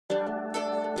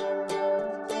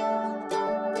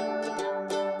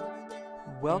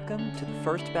Welcome to the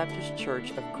First Baptist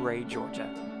Church of Gray, Georgia.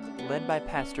 Led by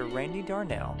Pastor Randy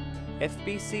Darnell,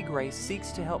 FBC Gray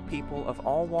seeks to help people of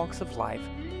all walks of life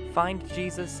find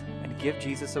Jesus and give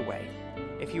Jesus away.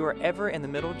 If you are ever in the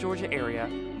Middle Georgia area,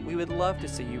 we would love to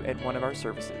see you at one of our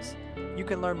services. You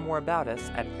can learn more about us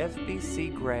at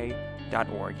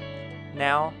fbcgray.org.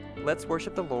 Now, let's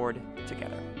worship the Lord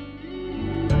together.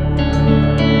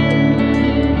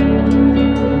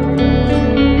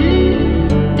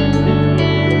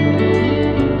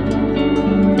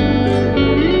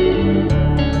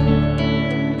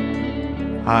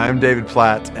 Hi, I'm David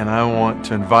Platt, and I want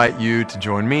to invite you to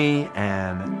join me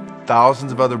and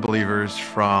thousands of other believers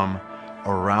from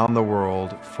around the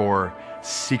world for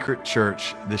Secret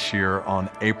Church this year on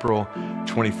April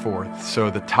 24th. So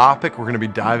the topic we're going to be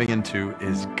diving into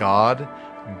is God,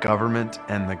 government,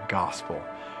 and the gospel.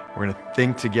 We're going to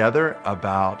think together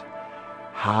about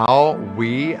how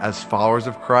we as followers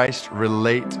of Christ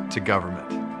relate to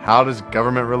government. How does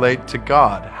government relate to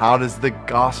God? How does the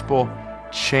gospel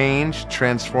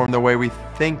transform the way we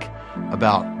think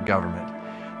about government?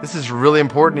 This is really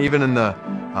important even in the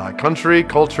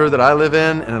culture that I live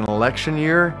in an election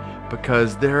year,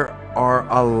 because there are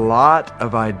a lot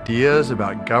of ideas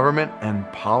about government and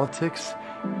politics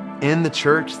in the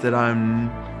church that I'm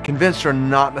convinced are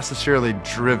not necessarily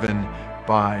driven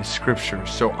by Scripture.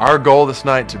 So our goal this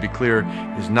night, to be clear,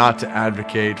 is not to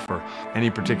advocate for any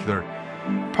particular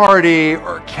party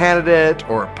or candidate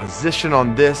or position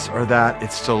on this or that.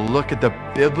 It's to look at the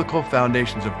biblical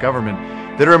foundations of government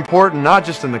that are important, not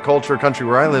just in the culture or country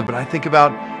where I live, but I think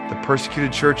about the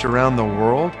persecuted church around the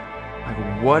world. Like,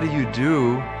 what do you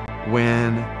do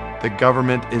when the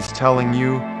government is telling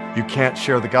you you can't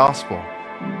share the gospel?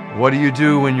 What do you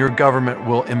do when your government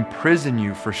will imprison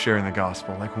you for sharing the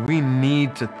gospel? Like, we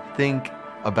need to think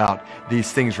about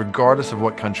these things regardless of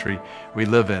what country we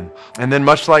live in. And then,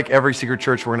 much like every Secret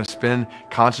Church, we're going to spend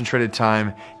concentrated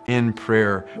time in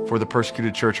prayer for the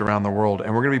persecuted church around the world.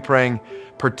 And we're going to be praying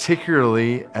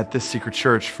particularly at this Secret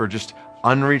Church for just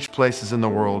unreached places in the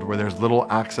world where there's little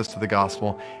access to the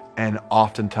gospel and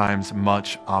oftentimes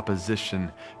much opposition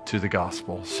to the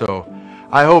gospel. So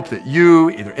I hope that you,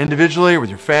 either individually or with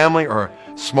your family or a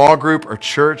small group or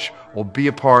church, will be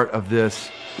a part of this,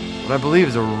 what I believe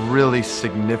is a really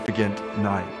significant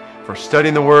night for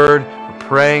studying the Word, for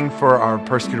praying for our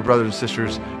persecuted brothers and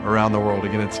sisters around the world.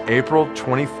 Again, it's April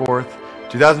 24th,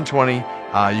 2020.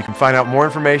 You can find out more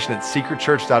information at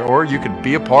secretchurch.org. You can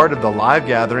be a part of the live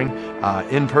gathering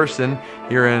in person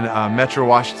here in Metro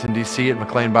Washington, D.C. at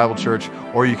McLean Bible Church,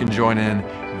 or you can join in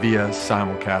via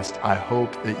simulcast. I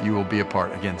hope that you will be a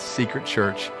part. Again,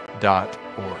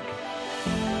 secretchurch.org.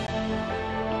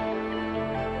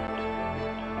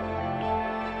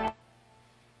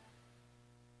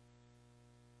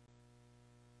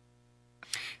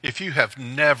 If you have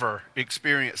never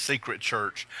experienced Secret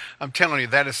Church, I'm telling you,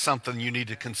 that is something you need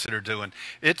to consider doing.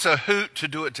 It's a hoot to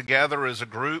do it together as a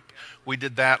group. We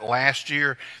did that last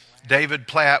year. David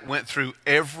Platt went through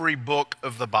every book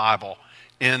of the Bible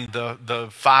in the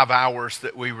 5 hours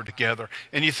that we were together.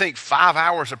 And you think 5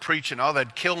 hours of preaching, oh,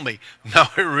 that'd kill me. No,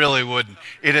 it really wouldn't.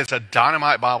 It is a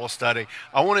dynamite Bible study.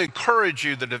 I want to encourage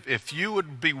you that if you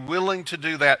would be willing to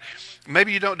do that,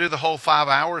 maybe you don't do the whole 5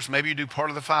 hours, maybe you do part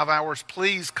of the 5 hours,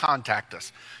 please contact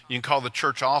us. You can call the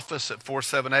church office at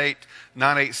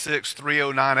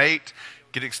 478-986-3098.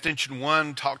 Get extension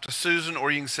 1, talk to Susan,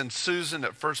 or you can send Susan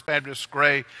at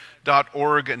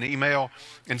firstbaptistgray.org an email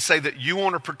and say that you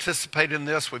want to participate in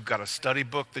this. We've got a study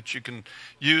book that you can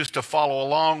use to follow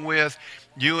along with.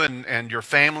 You and your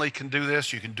family can do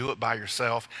this. You can do it by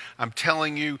yourself. I'm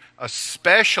telling you,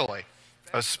 especially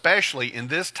in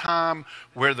this time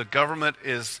where the government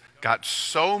is got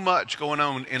so much going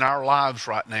on in our lives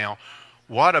right now,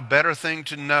 what a better thing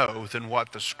to know than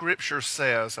what the Scripture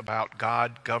says about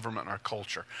God, government, and our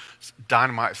culture. It's a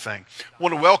dynamite thing. I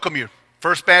want to welcome you,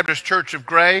 First Baptist Church of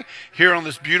Gray, here on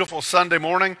this beautiful Sunday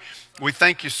morning. We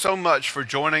thank you so much for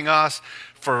joining us.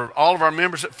 For all of our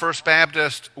members at First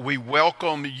Baptist, we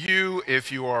welcome you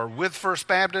if you are with First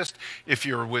Baptist, if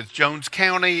you're with Jones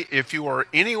County, if you are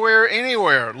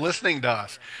anywhere listening to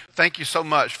us. Thank you so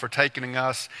much for taking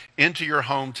us into your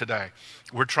home today.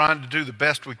 We're trying to do the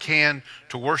best we can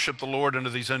to worship the Lord under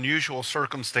these unusual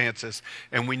circumstances,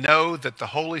 and we know that the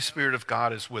Holy Spirit of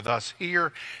God is with us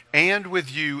here and with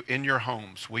you in your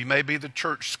homes. We may be the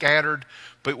church scattered,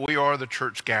 but we are the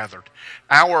church gathered.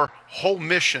 Our whole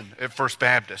mission at First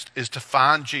Baptist is to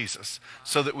find Jesus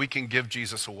so that we can give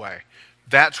Jesus away.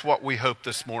 That's what we hope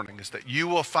this morning, is that you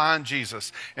will find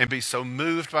Jesus and be so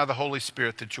moved by the Holy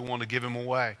Spirit that you want to give him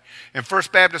away. And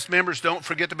First Baptist members, don't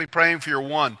forget to be praying for your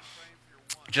one.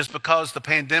 Just because the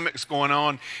pandemic's going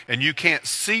on and you can't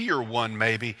see your one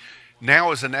maybe,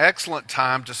 now is an excellent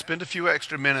time to spend a few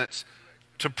extra minutes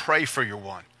to pray for your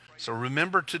one. So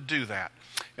remember to do that.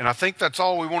 And I think that's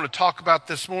all we want to talk about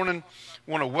this morning.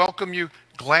 I want to welcome you.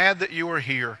 Glad that you are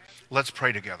here. Let's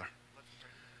pray together.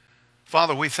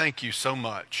 Father, we thank you so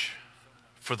much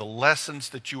for the lessons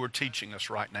that you are teaching us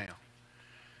right now.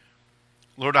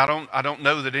 Lord, I don't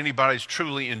know that anybody's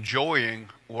truly enjoying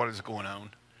what is going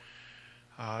on.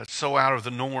 It's so out of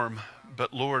the norm.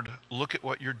 But Lord, look at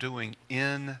what you're doing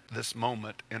in this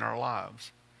moment in our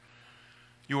lives.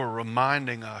 You are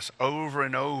reminding us over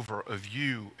and over of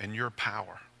you and your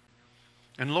power.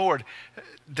 And Lord,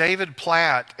 David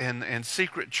Platt and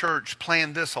Secret Church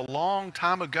planned this a long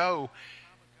time ago.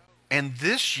 And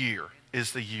this year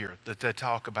is the year that they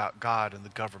talk about God and the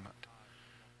government.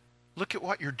 Look at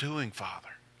what you're doing, Father.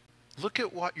 Look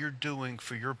at what you're doing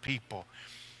for your people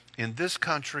in this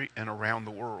country and around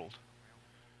the world.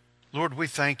 Lord, we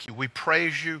thank you. We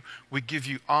praise you. We give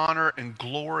you honor and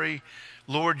glory.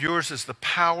 Lord, yours is the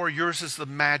power. Yours is the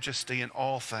majesty in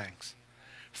all things.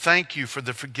 Thank you for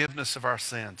the forgiveness of our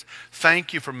sins.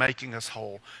 Thank you for making us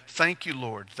whole. Thank you,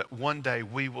 Lord, that one day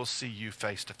we will see you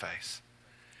face to face.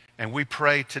 And we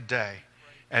pray today,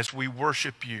 as we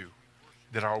worship you,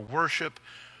 that our worship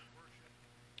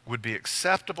would be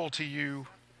acceptable to you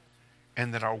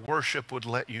and that our worship would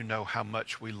let you know how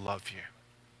much we love you.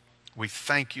 We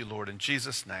thank you, Lord, in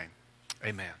Jesus' name.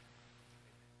 Amen.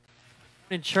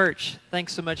 In church,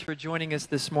 thanks so much for joining us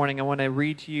this morning. I want to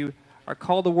read to you our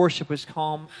call to worship, which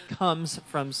comes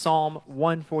from Psalm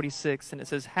 146, and it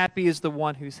says, "Happy is the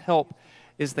one whose help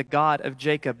is the God of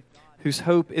Jacob, whose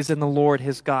hope is in the Lord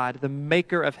his God, the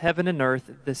maker of heaven and earth,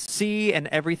 the sea and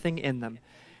everything in them.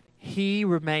 He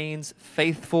remains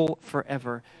faithful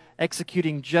forever,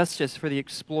 executing justice for the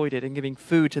exploited and giving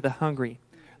food to the hungry.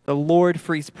 The Lord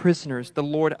frees prisoners. The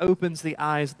Lord opens the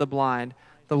eyes of the blind.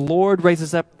 The Lord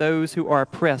raises up those who are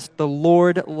oppressed. The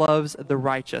Lord loves the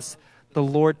righteous. The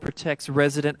Lord protects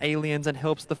resident aliens and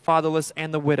helps the fatherless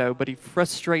and the widow, but he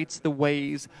frustrates the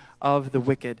ways of the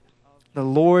wicked. The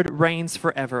Lord reigns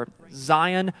forever.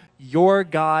 Zion, your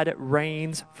God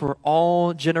reigns for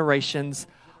all generations.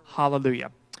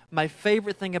 Hallelujah." My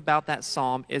favorite thing about that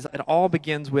psalm is it all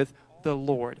begins with the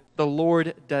Lord. The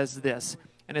Lord does this.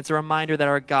 And it's a reminder that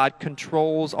our God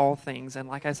controls all things. And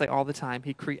like I say all the time,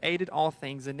 he created all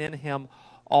things, and in him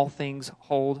all things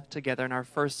hold together. And our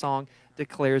first song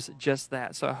declares just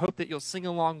that. So I hope that you'll sing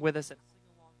along with us.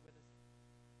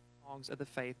 Songs of the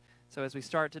faith. So as we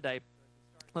start today,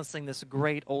 let's sing this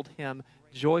great old hymn,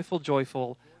 "Joyful,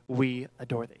 Joyful, We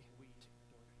Adore Thee."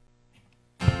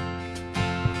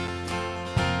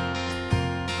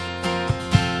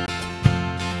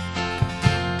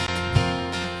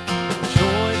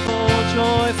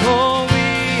 Joyful,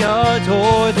 we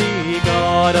adore thee,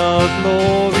 God of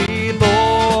glory,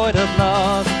 Lord of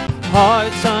love.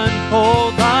 Hearts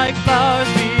unfold like flowers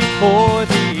before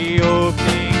thee,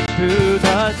 opening to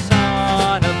the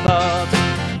sun above.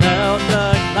 Melt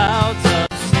the clouds of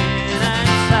sin and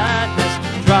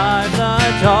sadness, drive the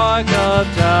dark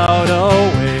of doubt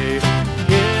away.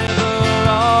 Giver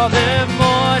of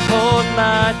immortal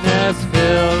gladness,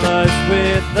 fill us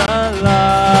with the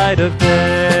light of day.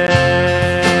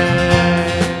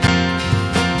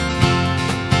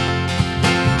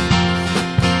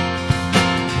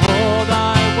 All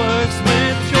thy works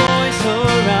with joy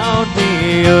surround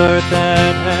the earth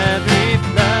and heaven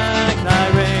reflect thy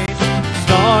rays.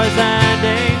 Stars and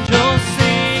angels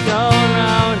sing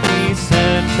around me,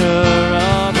 center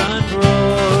of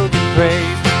unbroken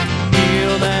praise.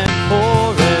 Field and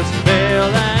forest,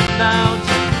 vale and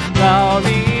mountain,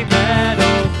 flowery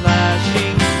meadow,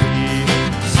 flashing sea,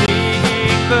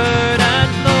 singing bird and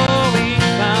flowing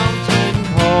fountain,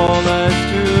 call us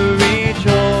to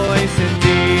rejoice in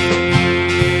thee.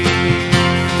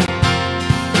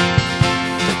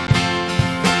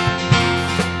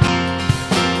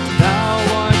 Thou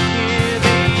art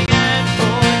giving and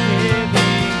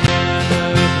forgiving,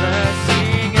 ever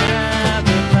blessing,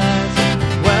 ever blessed,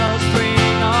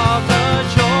 wellspring of the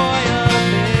joy of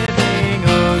living,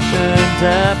 ocean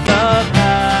depth of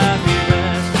happy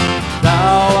rest.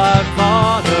 Thou art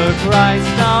Father,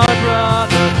 Christ our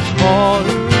brother, all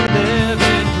who live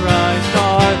in Christ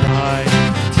are thine.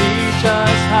 Teach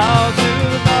us how to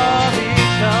love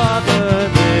each other,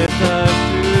 lift us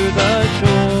to the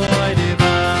joy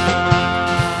divine.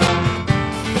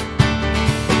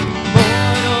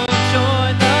 Mortals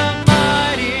join the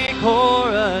mighty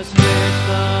chorus, which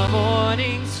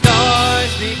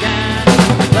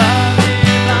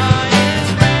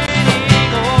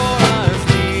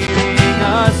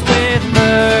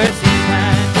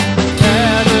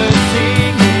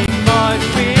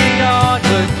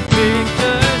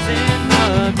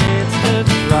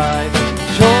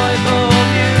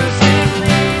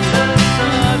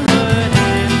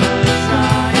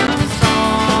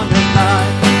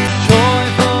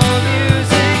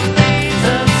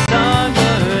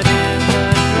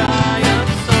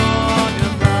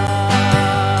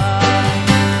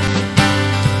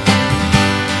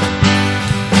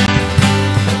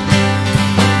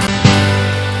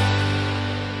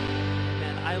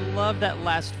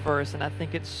last verse, and I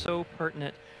think it's so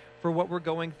pertinent for what we're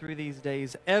going through these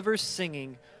days. Ever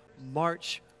singing,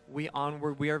 march we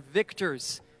onward. We are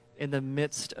victors in the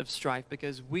midst of strife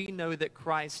because we know that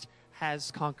Christ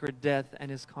has conquered death and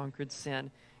has conquered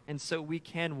sin. And so we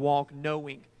can walk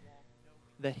knowing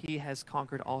that he has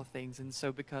conquered all things. And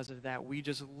so because of that, we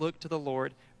just look to the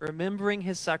Lord, remembering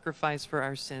his sacrifice for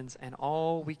our sins. And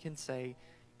all we can say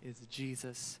is,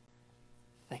 Jesus,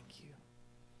 thank you.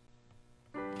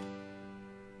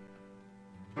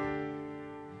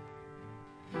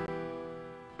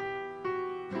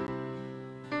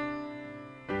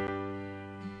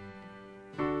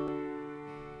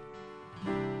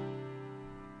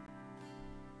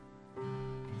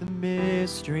 The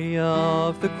mystery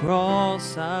of the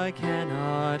cross I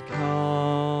cannot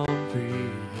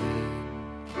comprehend.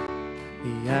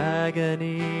 The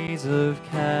agonies of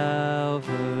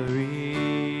Calvary.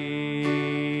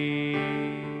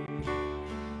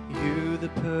 You, the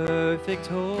perfect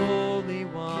Holy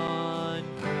One,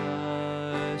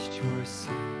 crushed your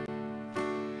sin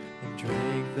and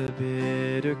drank the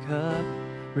bitter cup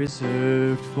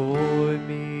reserved for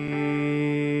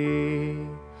me.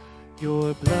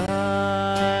 Your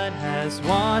blood has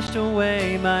washed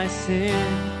away my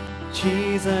sin.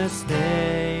 Jesus,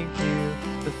 thank you.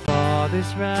 The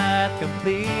Father's wrath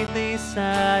completely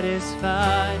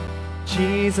satisfied.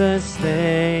 Jesus,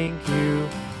 thank you.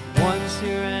 Once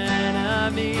your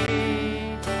enemy,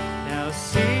 now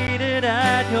seated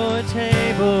at your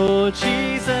table.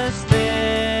 Jesus, thank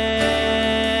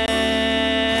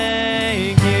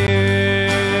you.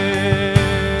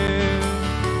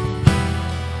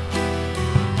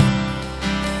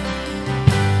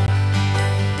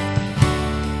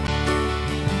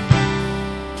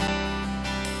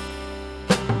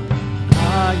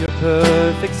 Your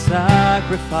perfect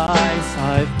sacrifice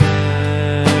I've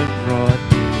been brought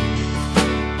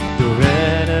near. Your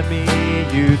enemy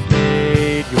you've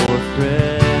made your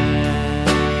friend,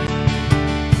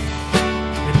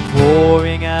 and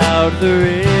pouring out the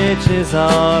riches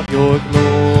of your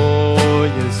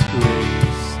glorious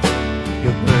grace,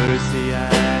 your mercy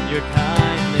and your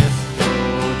kindness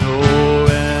know no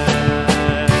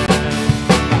end.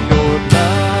 Your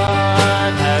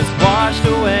blood has washed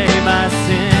away my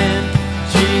sin.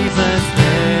 Jesus,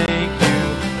 thank you.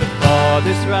 The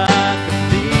Father's wrath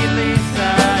completely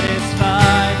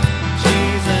satisfied.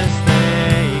 Jesus,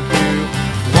 thank you.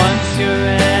 Once your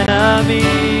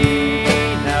enemy,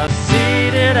 now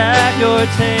seated at your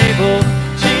table.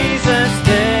 Jesus,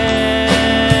 thank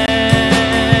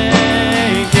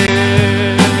you.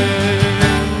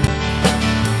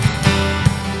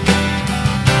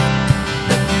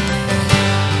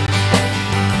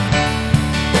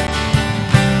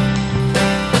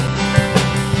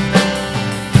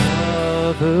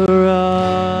 Lover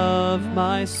of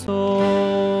my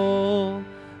soul,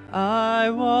 I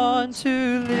want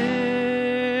to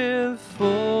live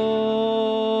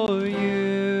for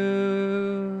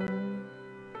you.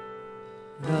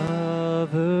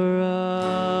 Lover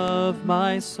of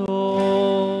my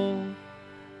soul,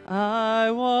 I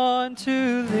want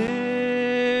to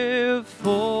live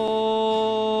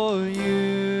for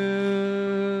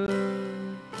you.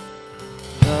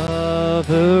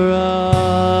 Lover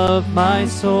of my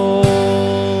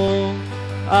soul,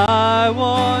 I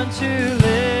want to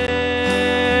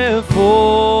live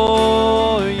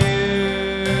for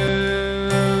you.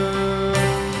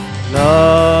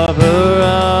 Lover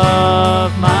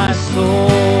of my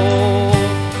soul,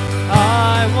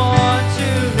 I want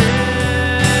to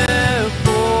live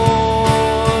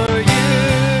for you.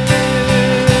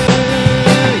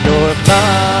 Your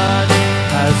blood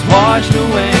has washed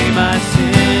away my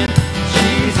sin.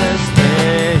 Jesus,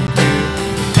 thank you.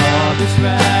 Father's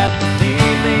wrath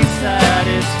completely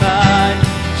satisfied.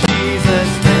 Jesus,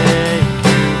 thank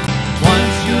you.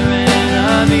 Once your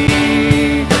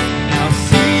enemy, now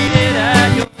seated at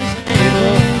your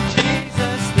table.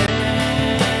 Jesus,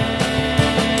 thank you.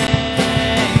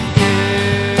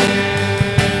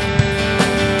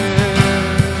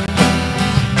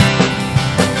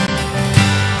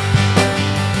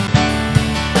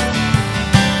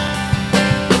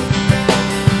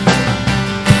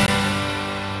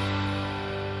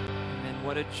 Amen.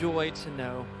 What a joy to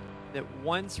know that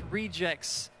once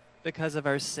rejects because of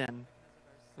our sin,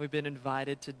 we've been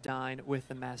invited to dine with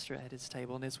the Master at his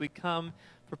table. And as we come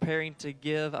preparing to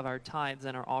give of our tithes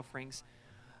and our offerings,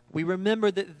 we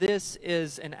remember that this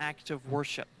is an act of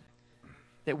worship,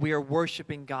 that we are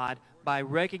worshiping God by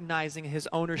recognizing his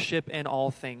ownership in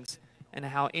all things and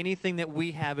how anything that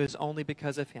we have is only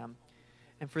because of him.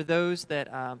 And for those that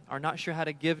are not sure how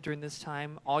to give during this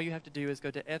time, all you have to do is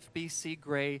go to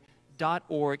fbcgray.org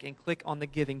FBCGray.org and click on the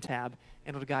Giving tab,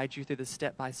 and it'll guide you through the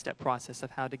step-by-step process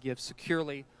of how to give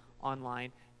securely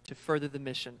online to further the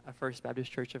mission of First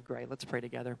Baptist Church of Gray. Let's pray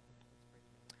together.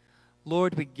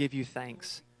 Lord, we give you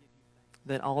thanks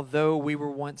that although we were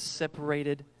once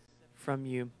separated from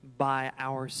you by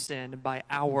our sin, by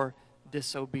our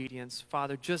disobedience,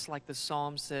 Father, just like the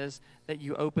psalm says that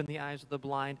you open the eyes of the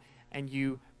blind and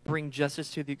you bring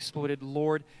justice to the exploited,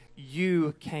 Lord,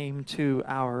 you came to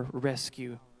our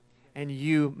rescue and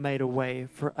you made a way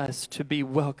for us to be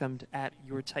welcomed at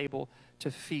your table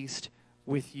to feast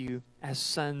with you as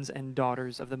sons and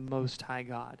daughters of the Most High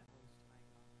God.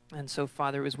 And so,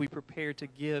 Father, as we prepare to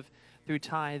give through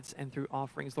tithes and through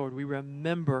offerings, Lord, we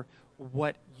remember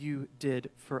what you did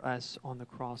for us on the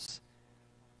cross.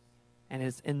 And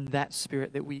it's in that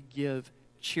spirit that we give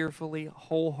cheerfully,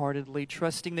 wholeheartedly,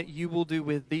 trusting that you will do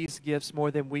with these gifts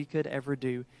more than we could ever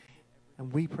do.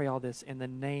 And we pray all this in the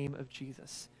name of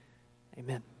Jesus.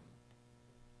 Amen.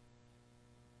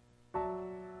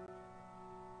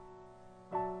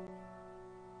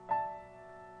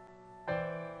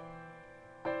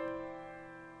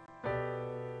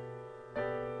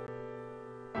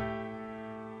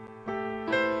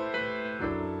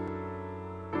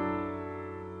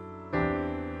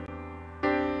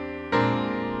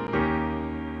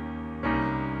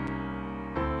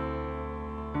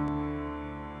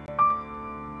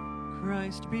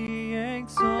 Christ be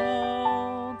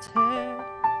exalted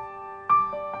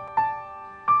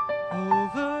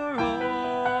over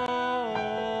all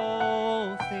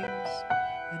things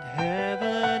in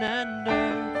heaven and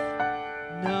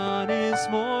earth. None is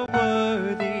more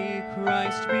worthy.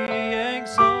 Christ be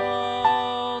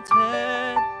exalted.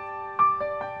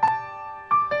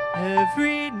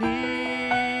 Every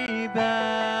knee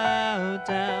bowed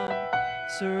down,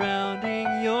 surrounding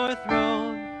your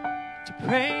throne to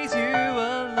praise you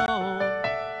alone.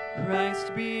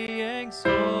 Christ be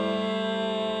exalted.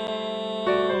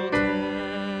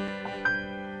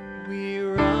 We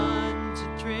run to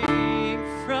drink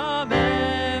from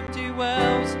empty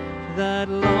wells that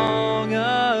long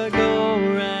ago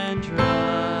ran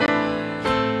dry.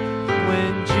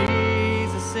 When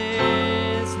Jesus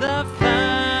is the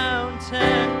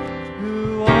fountain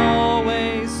who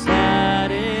always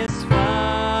satisfies,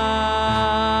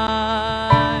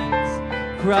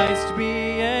 Christ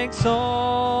be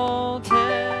exalted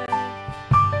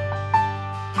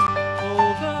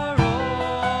over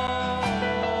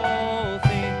all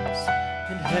things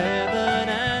in heaven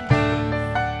and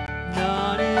earth.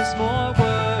 None is more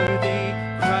worthy.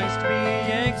 Christ be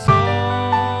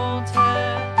exalted.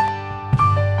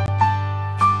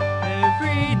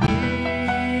 Every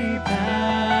knee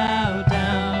bow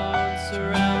down,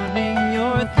 surrounding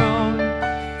your throne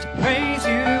to praise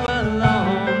you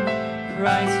alone.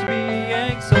 Christ be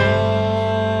exalted.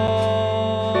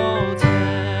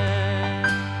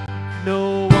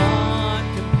 No one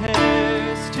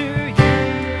compares to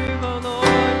you, O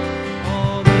Lord.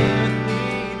 All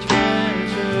earthly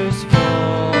treasures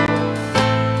fall.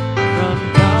 From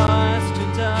dust to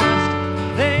dust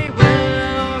they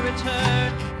will return.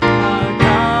 Our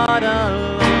God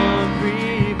alone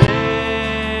prevails.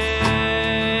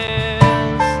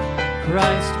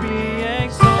 Christ be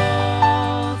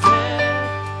exalted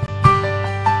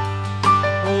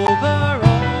over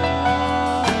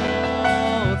all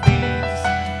things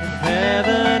in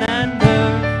heaven and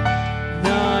earth.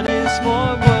 None is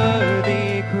more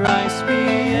worthy. Christ be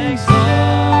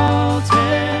exalted.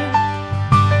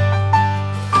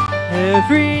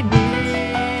 Every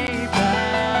knee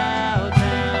bow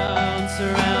down,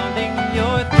 surrounding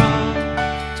your throne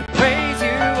to praise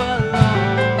you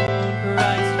alone.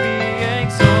 Christ be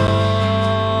exalted.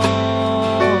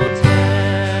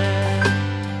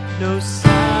 No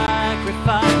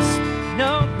sacrifice,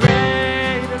 no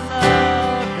greater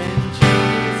love than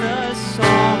Jesus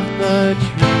on the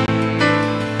tree,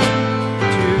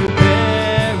 to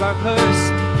bear our curse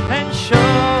and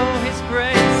show his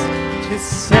grace, to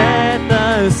set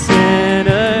the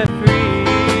sinner free.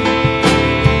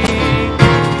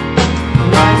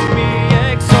 Christ be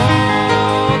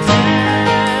exalted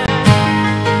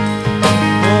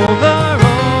over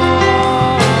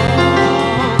all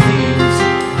things,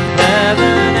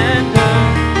 heaven and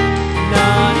earth.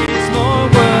 None is more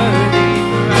worthy.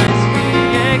 Christ be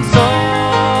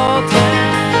exalted.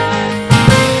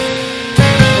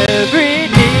 Every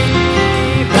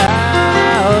knee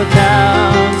bow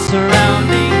down,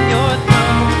 surrounding your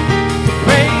throne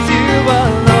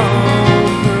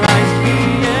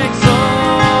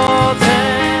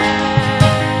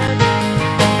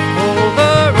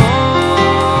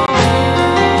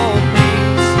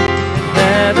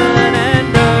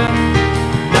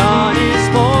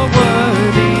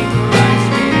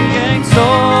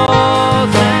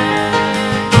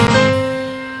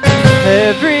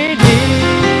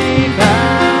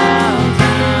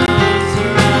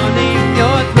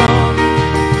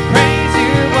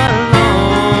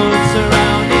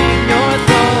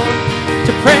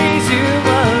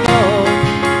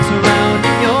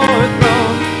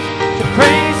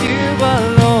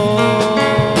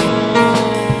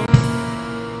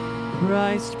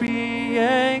Christ be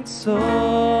exalted.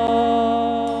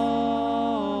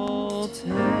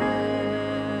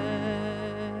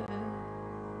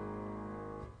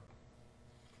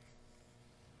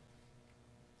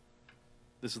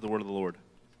 This is the word of the Lord.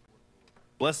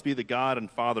 Blessed be the God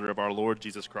and Father of our Lord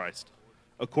Jesus Christ.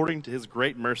 According to his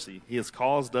great mercy, he has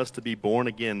caused us to be born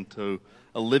again to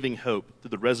a living hope through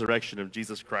the resurrection of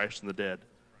Jesus Christ from the dead,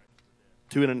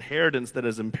 to an inheritance that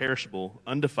is imperishable,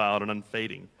 undefiled, and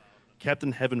unfading, kept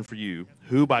in heaven for you,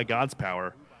 who by God's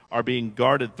power are being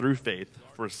guarded through faith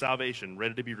for salvation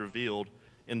ready to be revealed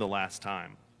in the last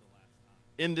time.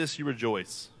 In this you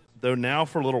rejoice, though now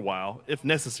for a little while, if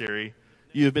necessary,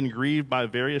 you have been grieved by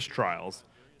various trials,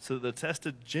 so that the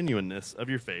tested genuineness of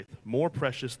your faith, more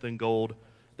precious than gold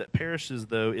that perishes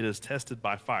though it is tested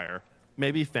by fire, may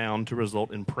be found to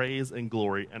result in praise and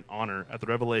glory and honor at the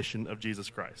revelation of Jesus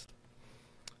Christ.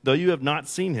 Though you have not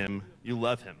seen him, you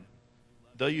love him.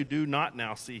 Though you do not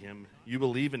now see him, you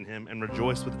believe in him and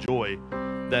rejoice with joy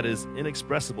that is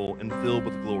inexpressible and filled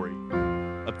with glory,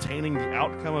 obtaining the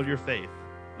outcome of your faith,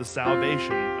 the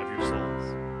salvation of your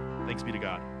souls. Thanks be to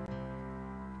God.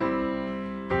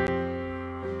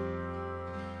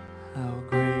 How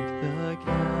great the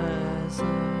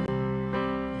chasm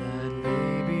that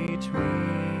lay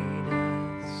between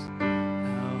us,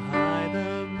 how high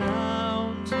the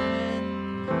mountain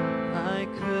I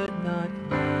could not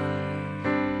climb.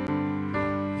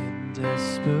 In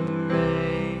desperation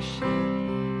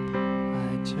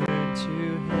I turned to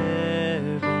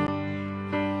heaven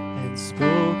and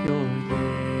spoke your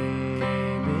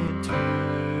name into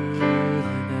the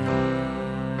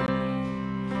night.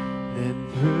 Then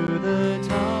through the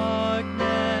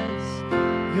darkness,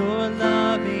 your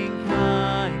loving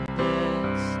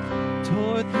kindness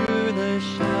tore through the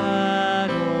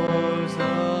shadows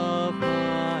of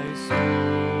my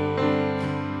soul.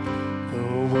 The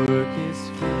work is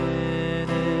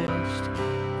finished,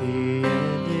 the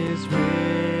end is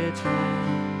written.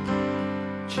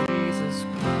 Jesus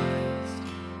Christ,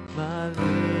 my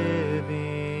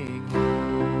living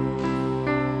hope.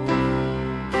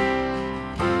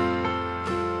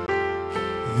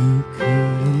 Who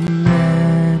could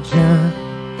imagine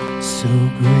so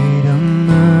great a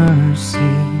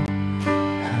mercy?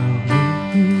 How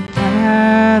you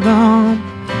fathom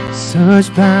such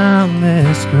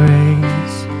boundless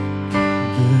grace?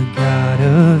 The God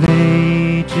of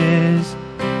ages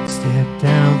stepped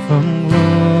down from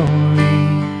glory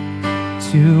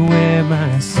to wear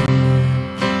my sin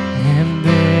and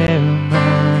bear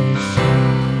my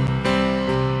shame.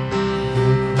 The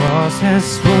cross has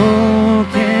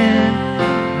spoken,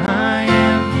 I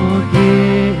am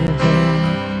forgiven.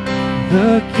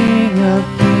 The King of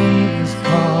Kings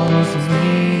calls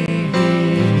me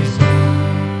his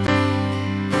own.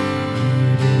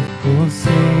 Beautiful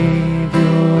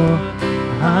Savior,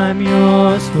 I'm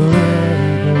yours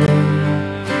forever.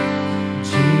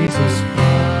 Jesus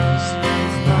Christ,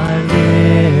 my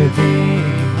living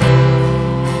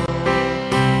hope.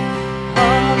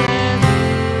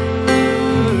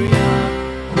 Hallelujah,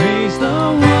 praise the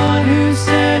one who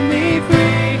set me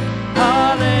free.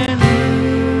 Hallelujah,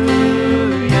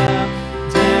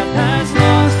 death has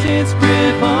lost its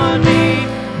grip on me.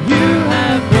 You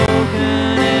have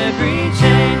broken every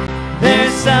chain.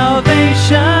 There's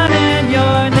salvation in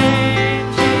your name,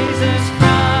 Jesus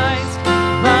Christ,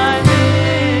 my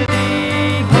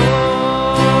living hope.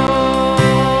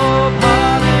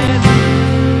 Hallelujah,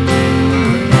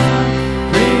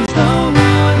 praise the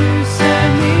one who set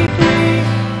me free.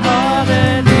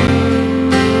 Hallelujah,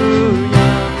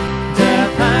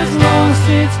 death has lost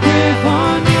its grip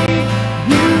on me.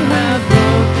 You have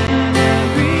broken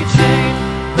every chain.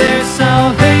 There's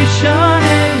salvation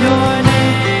in your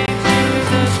name,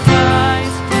 Jesus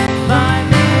Christ, my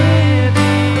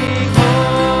living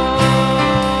hope.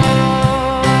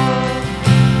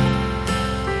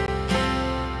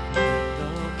 The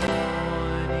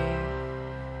morning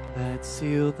that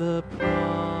sealed the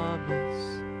promise,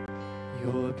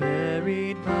 your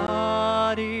buried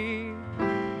body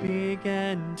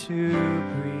began to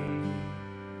breathe.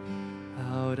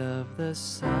 Out of the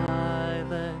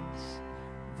silence,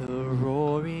 the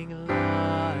roaring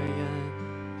lion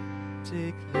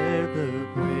declared the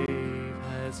grave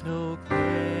has no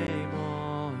claim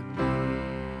on me.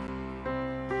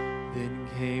 Then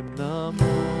came the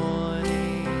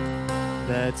morning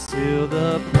that sealed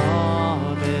the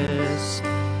promise.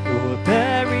 Your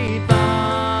buried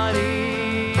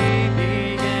body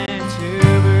began to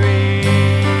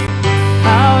breathe.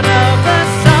 Out of the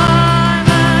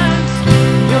silence,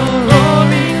 your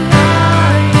roaring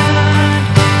lion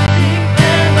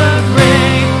declared the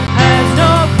grave has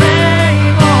no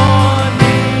claim on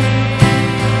me.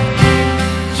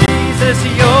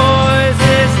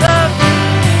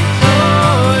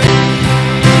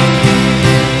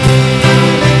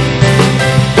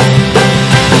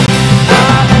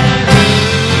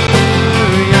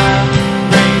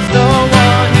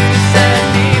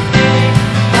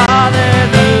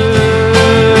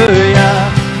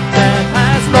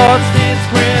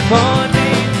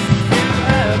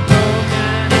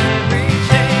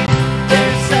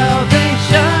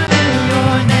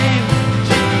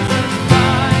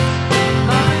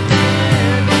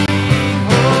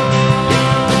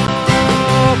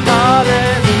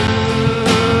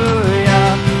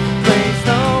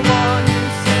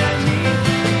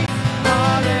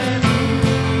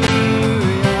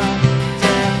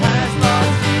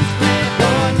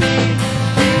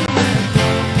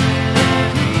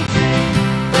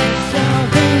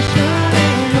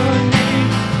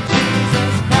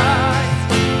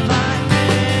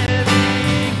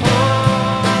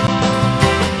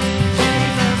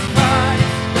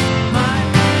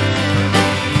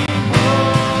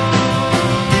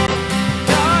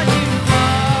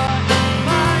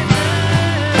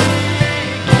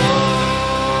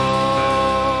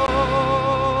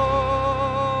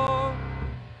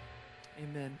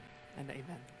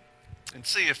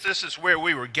 if this is where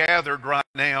we were gathered right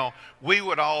now, we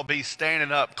would all be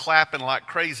standing up, clapping like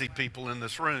crazy people in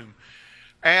this room.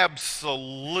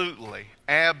 Absolutely,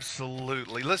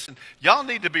 absolutely. Listen, y'all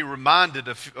need to be reminded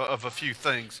of a few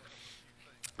things.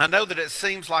 I know that it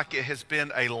seems like it has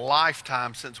been a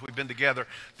lifetime since we've been together.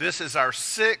 This is our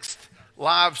 6th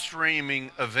live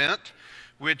streaming event,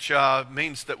 which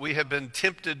means that we have been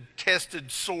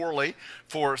tested sorely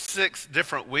for 6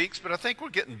 different weeks. But I think we're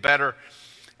getting better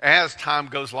as time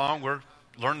goes along. We're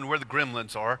learning where the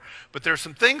gremlins are. But there are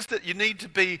some things that we need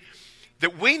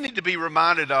to be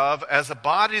reminded of as a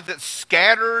body that's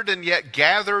scattered and yet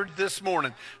gathered this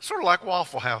morning. Sort of like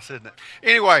Waffle House, isn't it?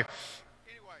 Anyway,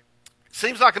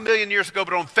 seems like a million years ago,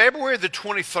 but on February the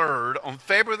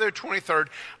 23rd,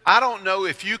 I don't know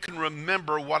if you can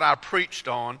remember what I preached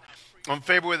on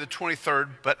February the 23rd,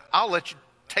 but I'll let you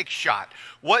take a shot.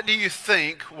 What do you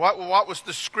think? What was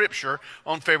the scripture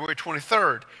on February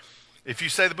 23rd? If you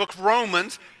say the book of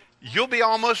Romans, you'll be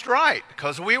almost right,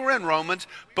 because we were in Romans,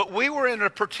 but we were in a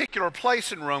particular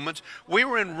place in Romans. We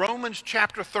were in Romans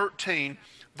chapter 13,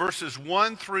 verses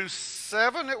 1 through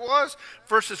 7, it was?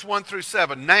 Verses 1 through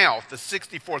 7. Now, the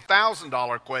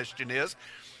 $64,000 question is,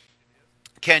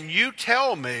 can you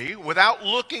tell me, without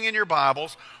looking in your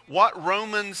Bibles, what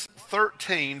Romans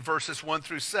 13, verses 1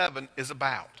 through 7 is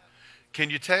about?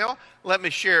 Can you tell? Let me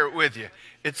share it with you.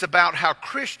 It's about how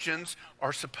Christians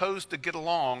are supposed to get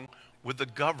along with the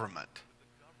government.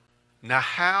 Now,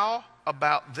 how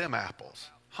about them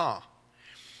apples?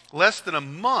 Less than a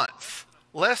month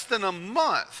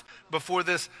before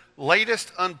this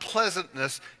latest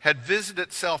unpleasantness had visited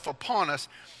itself upon us,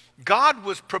 God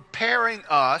was preparing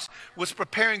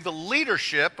the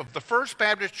leadership of the First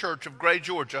Baptist Church of Gray,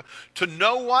 Georgia, to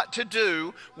know what to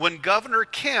do when Governor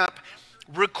Kemp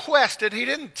requested, he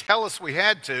didn't tell us we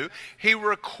had to, he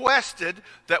requested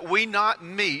that we not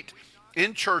meet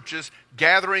in churches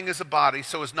gathering as a body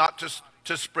so as not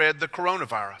to spread the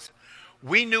coronavirus.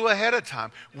 We knew ahead of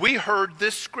time. We heard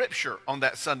this scripture on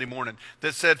that Sunday morning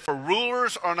that said, "For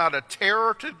rulers are not a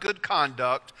terror to good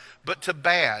conduct, but to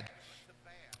bad.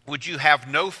 Would you have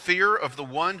no fear of the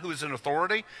one who is in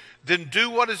authority? Then do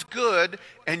what is good,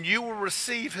 and you will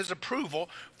receive his approval,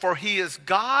 for he is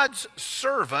God's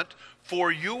servant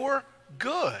for your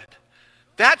good."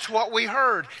 That's what we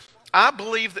heard. I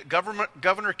believe that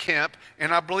Governor Kemp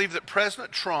and I believe that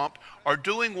President Trump are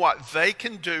doing what they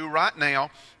can do right now,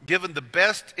 given the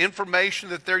best information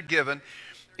that they're given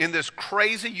in this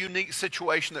crazy, unique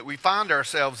situation that we find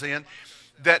ourselves in,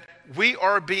 that we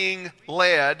are being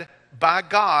led by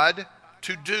God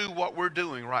to do what we're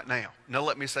doing right now. Now,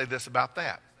 let me say this about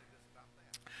that.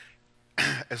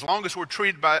 As long as we're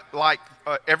treated like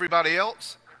everybody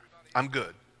else, I'm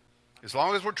good. As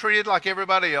long as we're treated like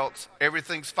everybody else,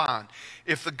 everything's fine.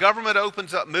 If the government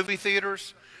opens up movie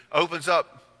theaters, opens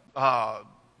up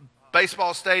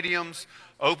baseball stadiums,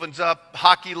 opens up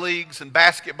hockey leagues and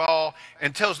basketball,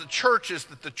 and tells the churches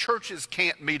that the churches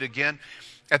can't meet again,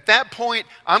 at that point,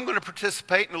 I'm going to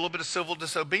participate in a little bit of civil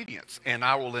disobedience, and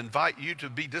I will invite you to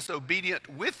be disobedient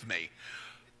with me.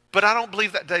 But I don't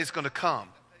believe that day is going to come,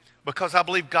 because I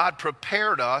believe God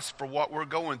prepared us for what we're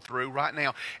going through right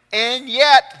now. And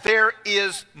yet, there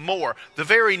is more. The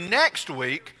very next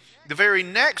week,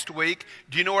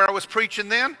 do you know where I was preaching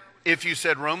then? If you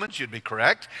said Romans, you'd be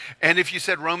correct. And if you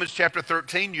said Romans chapter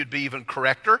 13, you'd be even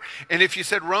correcter. And if you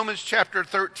said Romans chapter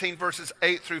 13, verses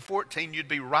 8 through 14, you'd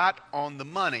be right on the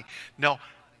money. Now,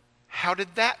 how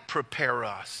did that prepare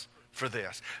us for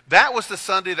this? That was the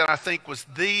Sunday that I think was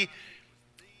the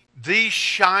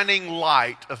shining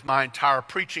light of my entire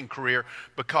preaching career,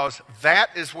 because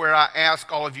that is where I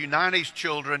ask all of you 90s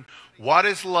children, what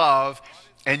is love?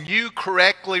 And you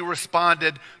correctly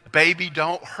responded, "Baby,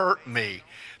 don't hurt me."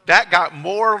 That got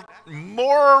more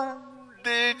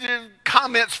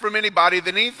comments from anybody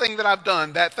than anything that I've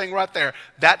done. That thing right there,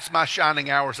 that's my shining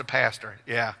hour as a pastor.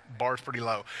 Yeah, bar's pretty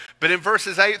low. But in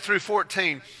verses 8 through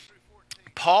 14,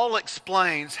 Paul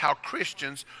explains how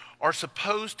Christians are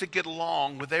supposed to get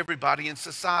along with everybody in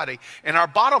society. And our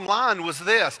bottom line was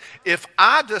this: if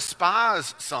I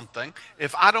despise something,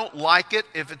 if I don't like it,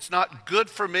 if it's not good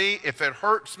for me, if it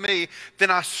hurts me,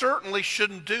 then I certainly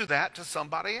shouldn't do that to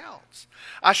somebody else.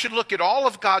 I should look at all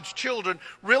of God's children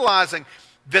realizing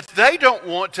that they don't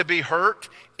want to be hurt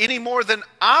any more than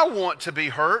I want to be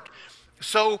hurt.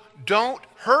 So don't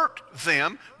hurt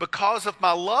them. Because of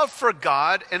my love for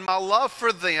God and my love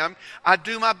for them, I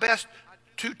do my best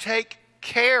to take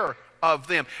care of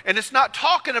them. And it's not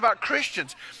talking about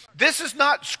Christians. This is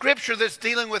not scripture that's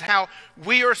dealing with how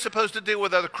we are supposed to deal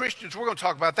with other Christians. We're going to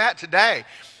talk about that today.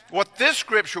 What this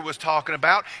scripture was talking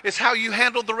about is how you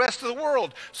handled the rest of the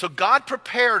world. So God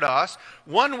prepared us.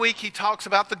 1 week he talks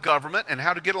about the government and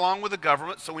how to get along with the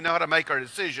government so we know how to make our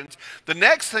decisions. The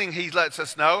next thing he lets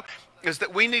us know is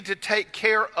that we need to take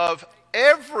care of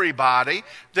everybody,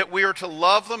 that we are to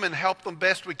love them and help them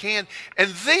best we can.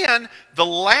 And then the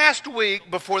last week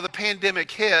before the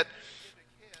pandemic hit,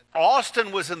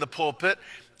 Austin was in the pulpit,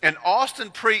 and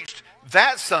Austin preached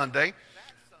that Sunday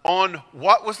on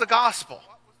what was the gospel.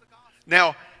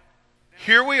 Now,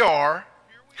 here we are,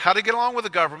 how to get along with the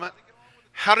government,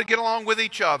 how to get along with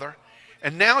each other,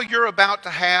 and now you're about to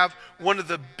have one of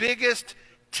the biggest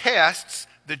tests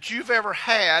that you've ever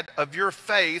had of your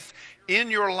faith in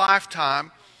your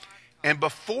lifetime. And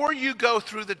before you go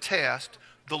through the test,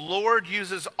 the Lord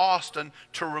uses Austin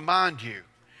to remind you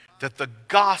that the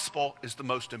gospel is the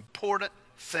most important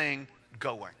thing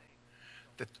going.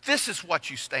 That this is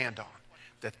what you stand on.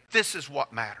 That this is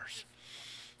what matters.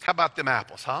 How about them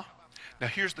apples, huh? Now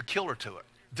here's the killer to it.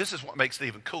 This is what makes it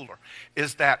even cooler.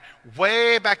 Is that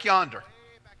way back yonder,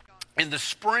 in the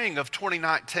spring of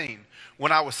 2019,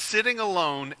 when I was sitting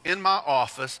alone in my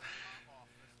office,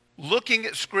 looking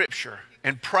at Scripture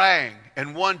and praying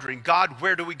and wondering, God,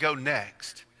 where do we go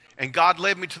next? And God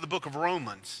led me to the book of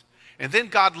Romans. And then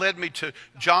God led me to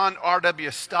John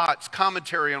R.W. Stott's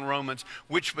commentary on Romans,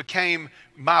 which became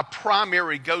my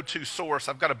primary go-to source.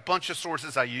 I've got a bunch of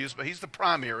sources I use, but he's the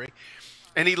primary.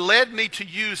 And he led me to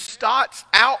use Stott's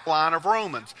outline of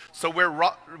Romans. So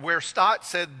where Stott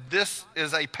said this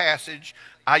is a passage,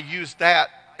 I used that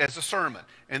as a sermon.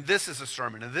 And this is a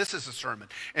sermon, and this is a sermon.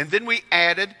 And then we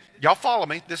added, y'all follow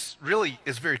me, this really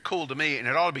is very cool to me, and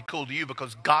it ought to be cool to you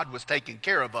because God was taking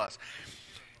care of us.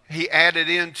 He added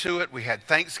into it. We had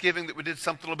Thanksgiving that we did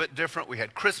something a little bit different. We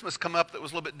had Christmas come up that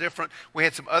was a little bit different. We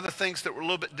had some other things that were a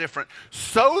little bit different.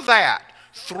 So that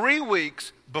 3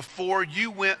 weeks before you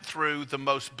went through the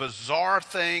most bizarre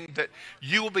thing that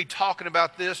you will be talking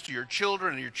about this to your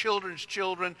children and your children's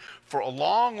children for a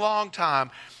long, long time,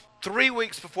 3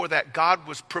 weeks before that, God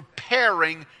was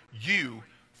preparing you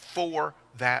for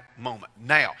that moment.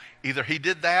 Now, either he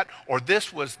did that or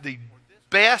this was the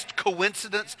best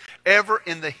coincidence ever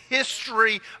in the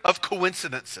history of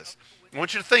coincidences. I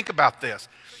want you to think about this.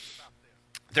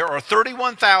 There are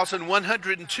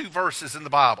 31,102 verses in the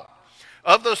Bible.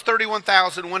 Of those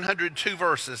 31,102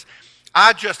 verses,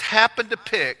 I just happened to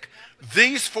pick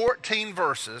these 14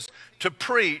 verses to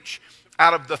preach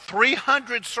out of the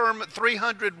 300 Sundays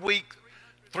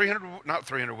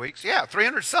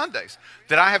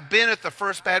that I have been at the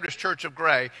First Baptist Church of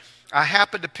Gray. I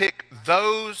happened to pick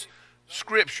those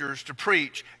scriptures to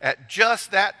preach at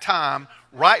just that time,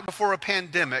 right before a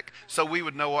pandemic, so we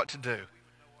would know what to do.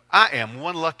 I am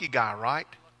one lucky guy, right?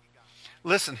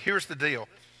 Listen, here's the deal.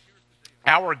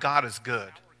 Our God is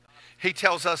good. He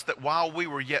tells us that while we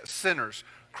were yet sinners,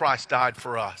 Christ died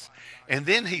for us. And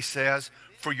then he says,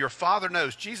 for your Father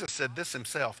knows, Jesus said this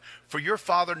himself, for your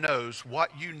Father knows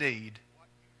what you need.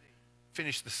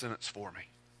 Finish the sentence for me.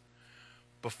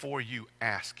 Before you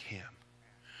ask him.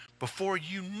 Before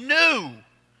you knew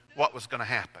what was going to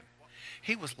happen.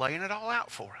 He was laying it all out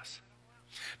for us.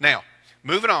 Now,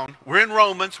 moving on. We're in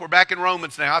Romans. We're back in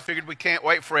Romans now. I figured we can't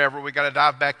wait forever. We got to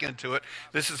dive back into it.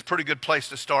 This is a pretty good place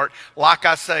to start. Like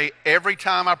I say, every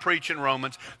time I preach in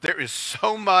Romans, there is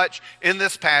so much in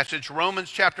this passage. Romans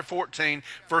chapter 14,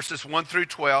 verses 1 through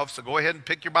 12. So go ahead and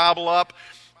pick your Bible up.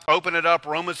 Open it up,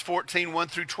 Romans 14, 1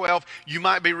 through 12. You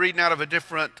might be reading out of a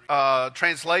different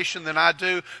translation than I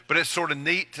do, but it's sort of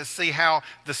neat to see how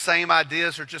the same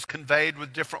ideas are just conveyed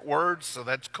with different words, so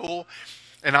that's cool.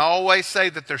 And I always say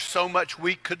that there's so much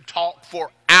we could talk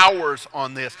for hours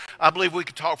on this. I believe we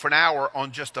could talk for an hour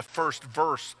on just the first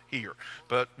verse here,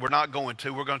 but we're not going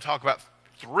to. We're going to talk about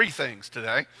 3 things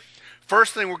today.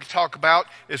 First thing we're going to talk about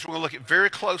is we're going to look at very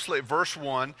closely at verse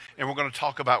 1, and we're going to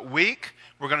talk about weak,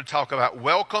 we're going to talk about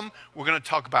welcome, we're going to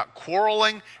talk about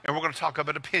quarreling, and we're going to talk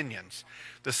about opinions.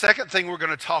 The second thing we're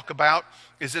going to talk about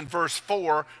is in verse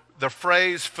 4, the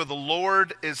phrase, for the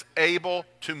Lord is able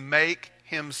to make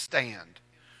him stand.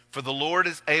 For the Lord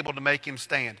is able to make him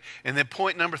stand. And then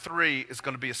point number 3 is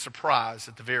going to be a surprise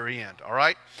at the very end, all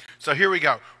right? So here we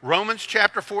go. Romans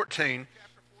chapter 14,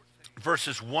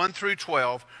 verses 1 through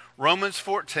 12. Romans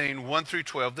 14, 1 through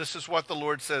 12. This is what the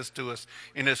Lord says to us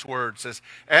in his word. It says,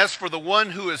 as for the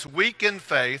one who is weak in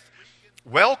faith,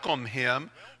 welcome him,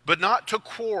 but not to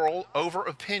quarrel over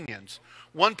opinions.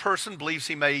 One person believes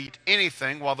he may eat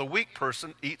anything, while the weak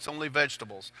person eats only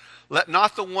vegetables. Let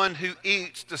not the one who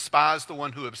eats despise the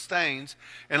one who abstains,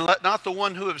 and let not the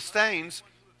one who abstains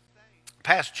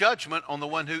pass judgment on the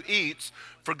one who eats,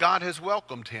 for God has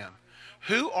welcomed him.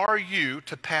 Who are you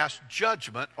to pass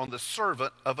judgment on the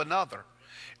servant of another?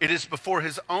 It is before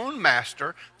his own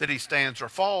master that he stands or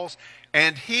falls,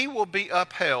 and he will be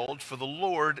upheld, for the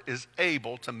Lord is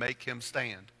able to make him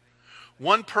stand.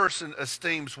 One person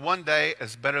esteems one day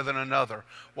as better than another,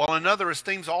 while another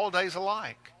esteems all days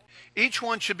alike. Each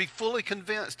one should be fully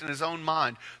convinced in his own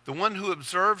mind. The one who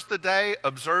observes the day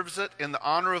observes it in the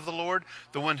honor of the Lord.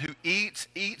 The one who eats,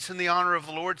 eats in the honor of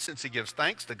the Lord, since he gives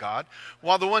thanks to God.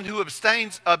 While the one who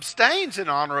abstains, abstains in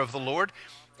honor of the Lord,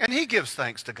 and he gives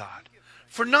thanks to God.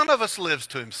 For none of us lives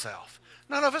to himself.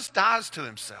 None of us dies to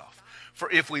himself. For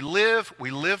if we live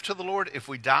to the Lord. If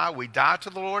we die to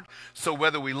the Lord. So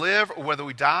whether we live or whether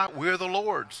we die, we're the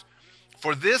Lord's.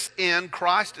 For this end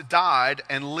Christ died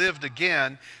and lived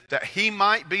again, that he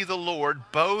might be the Lord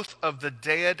both of the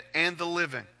dead and the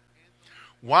living.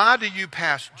 Why do you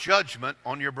pass judgment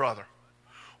on your brother?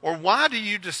 Or why do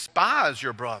you despise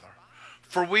your brother?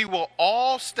 For we will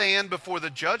all stand before the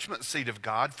judgment seat of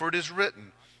God, for it is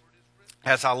written,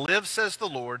 As I live, says the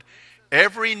Lord,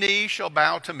 every knee shall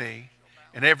bow to me,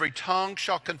 and every tongue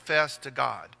shall confess to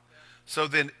God. So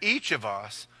then each of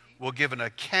us will give an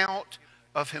account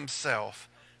of himself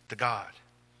to God.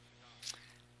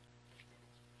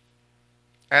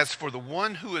 As for the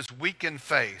one who is weak in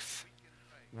faith,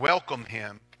 welcome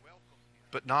him,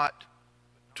 but not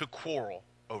to quarrel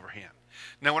over him.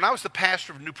 Now, when I was the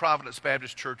pastor of New Providence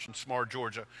Baptist Church in Smar,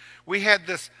 Georgia, we had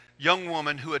this young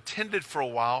woman who attended for a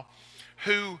while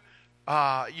who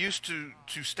used to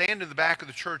stand in the back of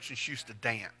the church, and she used to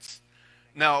dance.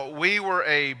 Now, we were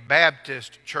a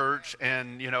Baptist church,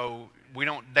 and, we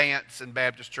don't dance in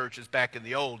Baptist churches back in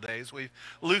the old days. We've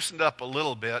loosened up a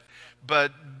little bit.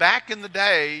 But back in the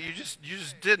day, you just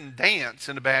didn't dance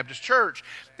in a Baptist church.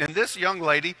 And this young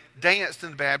lady danced in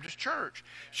the Baptist church.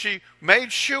 She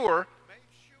made sure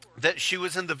that she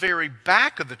was in the very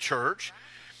back of the church.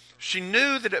 She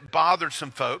knew that it bothered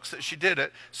some folks that she did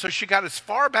it, so she got as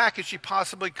far back as she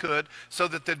possibly could so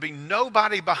that there'd be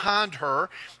nobody behind her.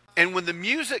 And when the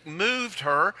music moved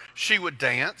her, she would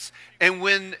dance. And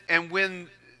when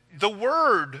the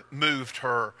word moved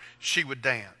her, she would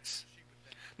dance.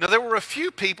 Now, there were a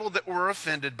few people that were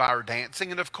offended by her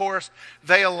dancing, and of course,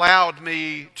 they allowed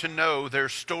me to know their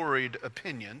storied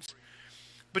opinions.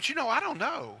 But I don't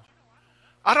know.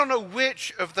 I don't know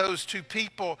which of those two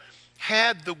people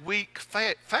had the weak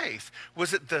faith.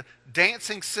 Was it the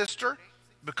dancing sister,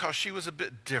 because she was a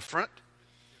bit different?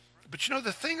 But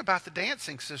the thing about the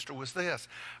dancing sister was this.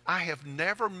 I have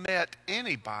never met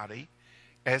anybody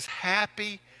as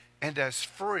happy and as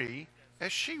free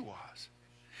as she was.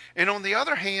 And on the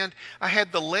other hand, I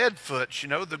had the leadfoots,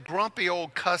 the grumpy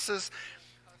old cusses.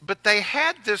 But they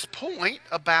had this point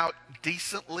about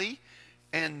decently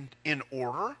and in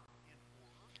order.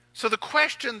 So the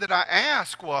question that I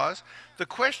asked was,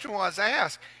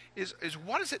 is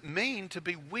what does it mean to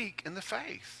be weak in the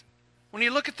faith? When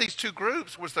you look at these two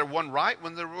groups, was there one right?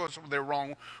 When there was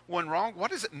one wrong? What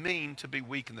does it mean to be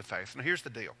weak in the faith? Now, here's the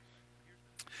deal.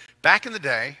 Back in the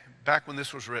day, back when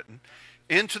this was written,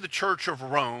 into the church of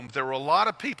Rome, there were a lot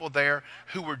of people there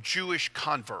who were Jewish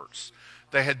converts.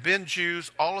 They had been Jews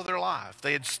all of their life.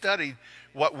 They had studied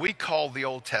what we call the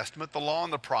Old Testament, the law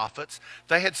and the prophets.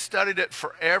 They had studied it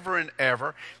forever and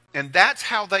ever, and that's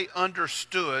how they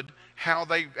understood how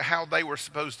they were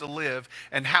supposed to live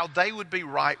and how they would be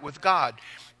right with God.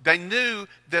 They knew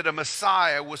that a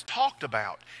Messiah was talked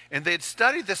about, and they had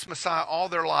studied this Messiah all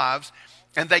their lives,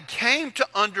 and they came to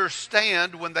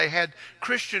understand when they had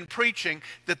Christian preaching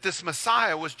that this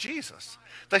Messiah was Jesus.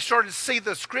 They started to see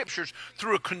the scriptures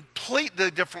through a completely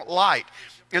different light.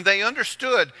 And they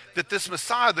understood that this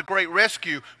Messiah, the great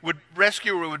rescuer,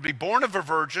 would be born of a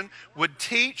virgin, would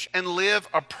teach and live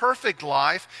a perfect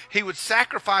life. He would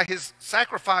sacrifice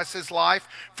his life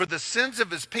for the sins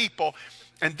of his people.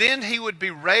 And then he would be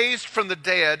raised from the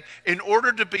dead in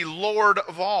order to be Lord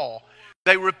of all.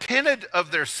 They repented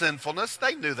of their sinfulness.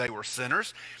 They knew they were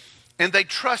sinners. And they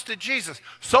trusted Jesus.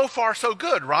 So far, so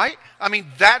good, right? I mean,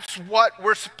 that's what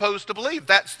we're supposed to believe.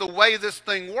 That's the way this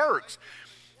thing works.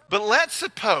 But let's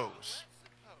suppose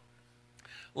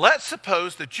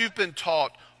that you've been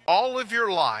taught all of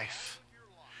your life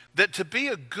that to be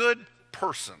a good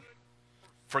person,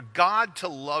 for God to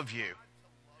love you,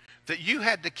 that you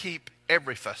had to keep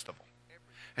every festival.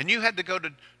 And you had to go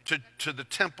to the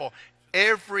temple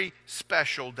every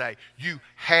special day. You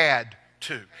had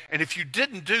to. And if you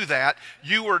didn't do that,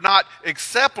 you were not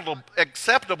acceptable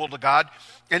to God.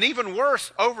 And even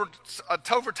worse, over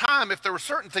time, if there were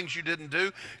certain things you didn't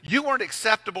do, you weren't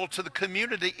acceptable to the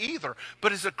community either.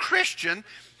 But as a Christian,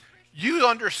 You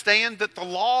understand that the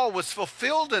law was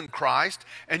fulfilled in Christ,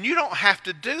 and you don't have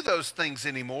to do those things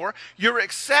anymore. Your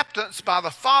acceptance by the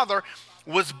Father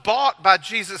was bought by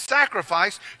Jesus'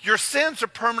 sacrifice. Your sins are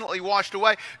permanently washed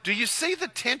away. Do you see the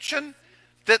tension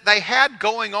that they had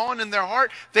going on in their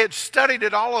heart? They had studied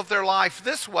it all of their life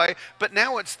this way, but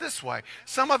now it's this way.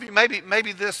 Some of you,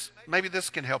 maybe this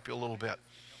can help you a little bit.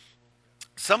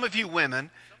 Some of you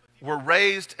women were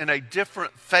raised in a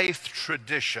different faith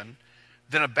tradition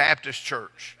than a Baptist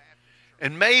church.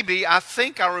 And maybe, I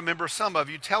think I remember some of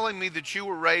you telling me that you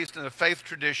were raised in a faith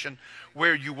tradition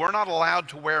where you were not allowed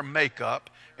to wear makeup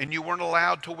and you weren't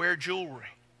allowed to wear jewelry.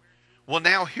 Well,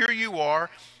 now here you are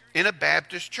in a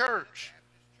Baptist church.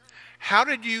 How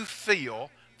did you feel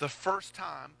the first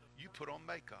time you put on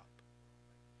makeup?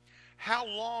 How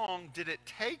long did it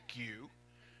take you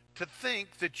to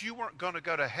think that you weren't going to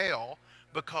go to hell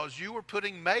because you were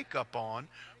putting makeup on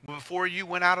before you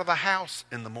went out of the house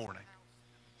in the morning?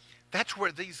 That's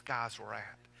where these guys were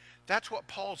at. That's what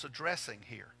Paul's addressing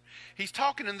here. He's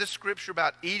talking in this scripture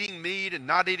about eating meat and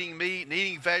not eating meat and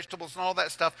eating vegetables and all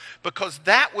that stuff because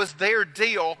that was their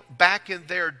deal back in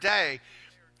their day.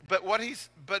 But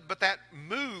that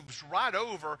moves right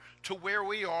over to where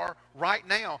we are right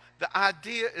now. The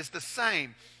idea is the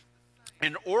same.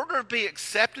 In order to be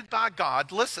accepted by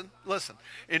God, listen,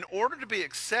 in order to be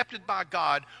accepted by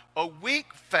God, a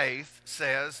weak faith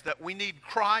says that we need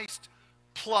Christ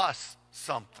plus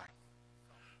something.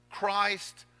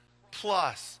 Christ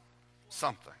plus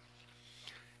something.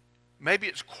 Maybe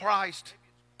it's Christ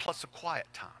plus a quiet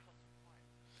time.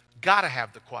 Got to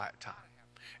have the quiet time.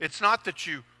 It's not that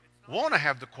you want to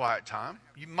have the quiet time.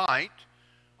 You might,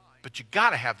 but you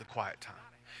got to have the quiet time.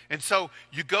 And so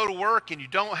you go to work and you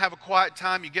don't have a quiet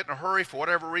time. You get in a hurry for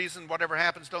whatever reason. Whatever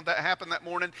happens, don't that happen that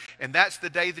morning? And that's the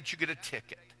day that you get a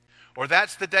ticket. Or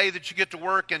that's the day that you get to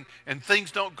work and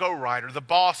things don't go right. Or the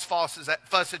boss fusses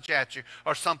at you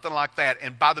or something like that.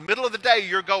 And by the middle of the day,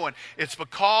 you're going, it's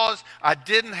because I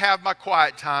didn't have my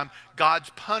quiet time. God's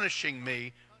punishing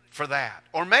me for that.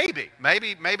 Or maybe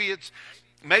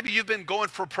you've been going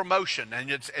for promotion and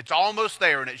it's almost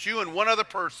there and it's you and one other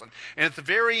person. And at the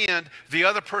very end, the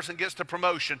other person gets the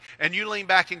promotion and you lean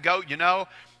back and go,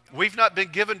 we've not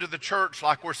been given to the church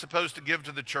like we're supposed to give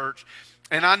to the church.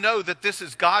 And I know that this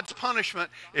is God's punishment.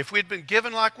 If we'd been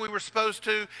given like we were supposed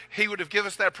to, He would have given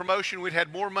us that promotion. We'd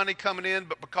had more money coming in,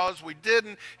 but because we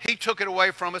didn't, He took it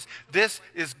away from us. This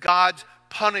is God's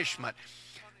punishment.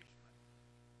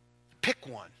 Pick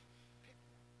one.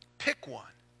 Pick one.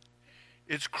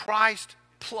 It's Christ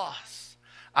plus.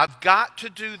 I've got to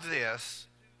do this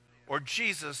or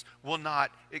Jesus will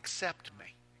not accept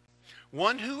me.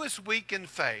 One who is weak in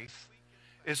faith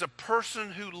is a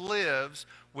person who lives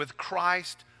with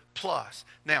Christ plus.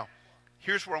 Now,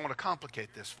 here's where I want to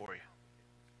complicate this for you.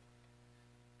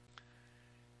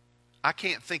 I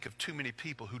can't think of too many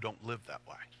people who don't live that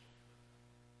way.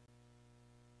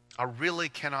 I really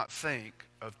cannot think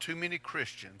of too many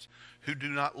Christians who do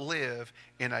not live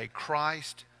in a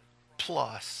Christ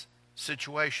plus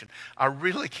situation. I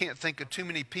really can't think of too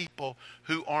many people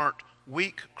who aren't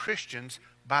weak Christians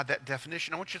by that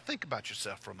definition. I want you to think about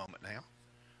yourself for a moment now.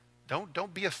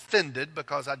 Don't be offended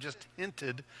because I just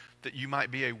hinted that you might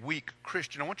be a weak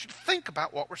Christian. I want you to think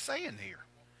about what we're saying here.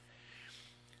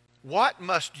 What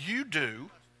must you do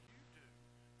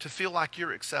to feel like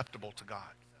you're acceptable to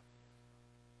God?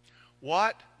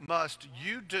 What must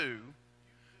you do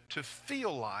to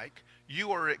feel like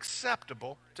you are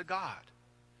acceptable to God?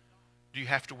 Do you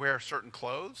have to wear certain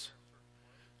clothes?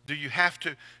 Do you have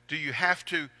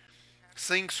to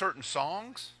sing certain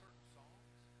songs?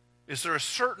 Is there a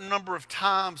certain number of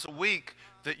times a week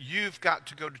that you've got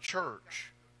to go to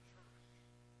church?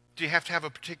 Do you have to have a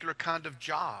particular kind of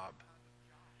job?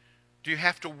 Do you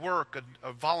have to work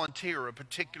a volunteer a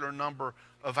particular number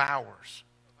of hours?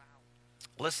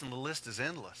 Listen, the list is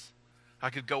endless. I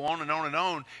could go on and on and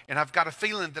on, and I've got a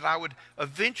feeling that I would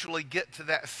eventually get to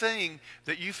that thing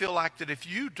that you feel like that if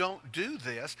you don't do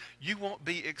this, you won't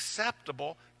be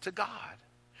acceptable to God.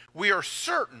 We are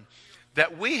certain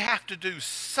that we have to do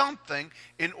something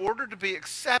in order to be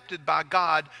accepted by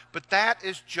God, but that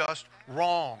is just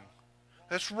wrong.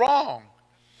 That's wrong.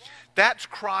 That's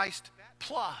Christ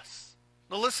plus.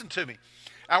 Now listen to me.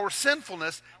 Our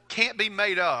sinfulness can't be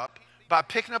made up by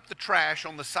picking up the trash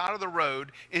on the side of the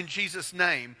road in Jesus'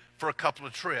 name for a couple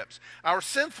of trips. Our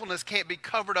sinfulness can't be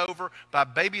covered over by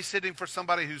babysitting for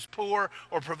somebody who's poor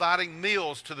or providing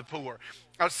meals to the poor.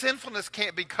 Our sinfulness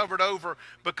can't be covered over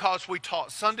because we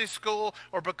taught Sunday school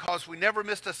or because we never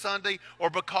missed a Sunday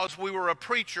or because we were a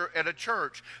preacher at a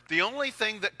church. The only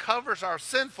thing that covers our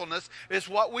sinfulness is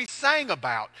what we sang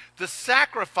about, the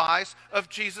sacrifice of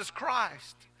Jesus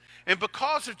Christ. And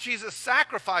because of Jesus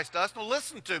sacrificed us, now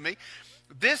listen to me,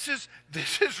 this is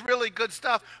really good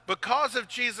stuff. Because of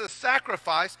Jesus'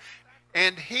 sacrifice,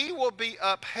 and he will be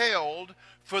upheld,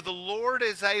 for the Lord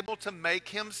is able to make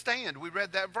him stand. We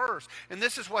read that verse. And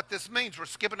this is what this means. We're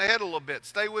skipping ahead a little bit.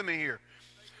 Stay with me here.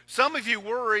 Some of you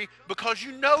worry because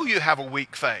you know you have a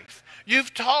weak faith.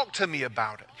 You've talked to me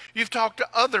about it. You've talked to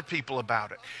other people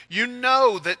about it. You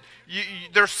know that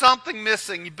there's something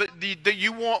missing, but that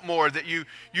you want more, that you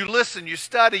listen, you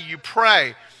study, you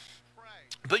pray.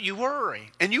 But you worry,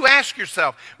 and you ask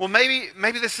yourself, well, maybe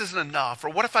this isn't enough,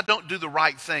 or what if I don't do the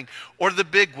right thing, or the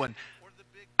big one?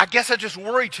 I guess I just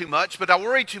worry too much, but I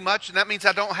worry too much, and that means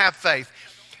I don't have faith.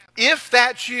 If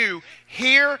that's you,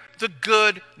 hear the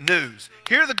good news.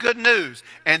 Hear the good news.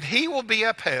 And he will be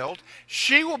upheld,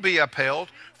 she will be upheld,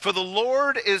 for the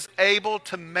Lord is able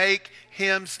to make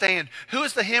him stand. Who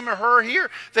is the him or her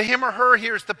here? The him or her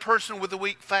here is the person with a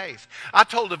weak faith. I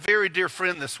told a very dear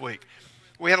friend this week,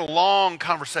 we had a long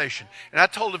conversation, and I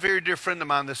told a very dear friend of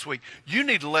mine this week, you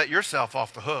need to let yourself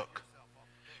off the hook.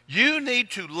 You need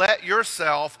to let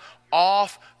yourself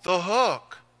off the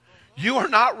hook. You are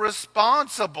not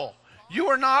responsible. You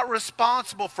are not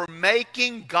responsible for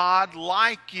making God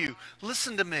like you.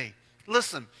 Listen to me.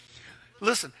 Listen.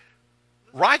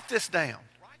 Write this down.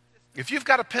 If you've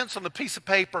got a pencil and a piece of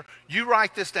paper, you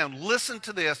write this down. Listen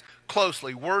to this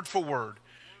closely, word for word.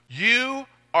 You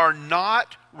are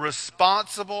not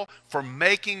responsible for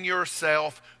making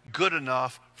yourself good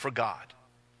enough for God.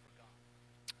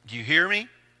 Do you hear me?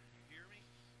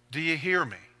 Do you hear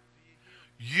me?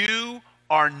 You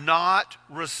are not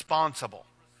responsible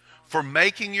for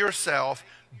making yourself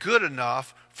good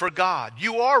enough for God.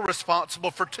 You are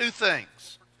responsible for two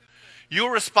things.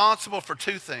 You're responsible for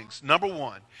two things. Number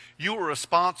one, you are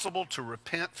responsible to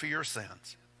repent for your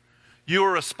sins. You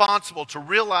are responsible to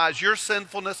realize your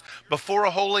sinfulness before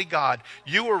a holy God.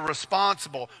 You are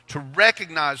responsible to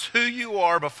recognize who you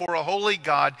are before a holy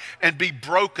God and be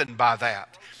broken by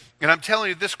that. And I'm telling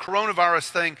you, this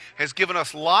coronavirus thing has given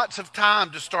us lots of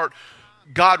time to start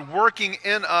God working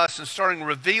in us and starting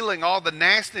revealing all the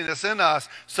nastiness in us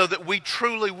so that we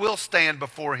truly will stand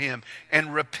before him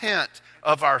and repent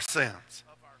of our sins.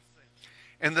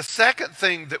 And the second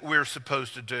thing that we're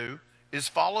supposed to do is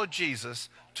follow Jesus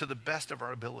to the best of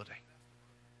our ability.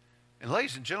 And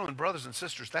ladies and gentlemen, brothers and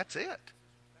sisters, that's it.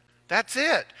 That's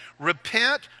it.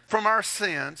 Repent from our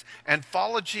sins and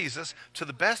follow Jesus to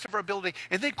the best of our ability,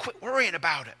 and then quit worrying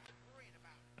about it.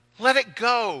 Let it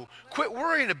go. Quit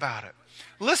worrying about it.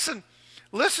 Listen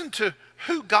to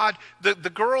who God, the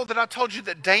girl that I told you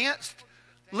that danced,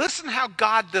 listen how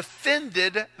God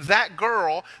defended that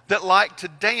girl that liked to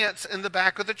dance in the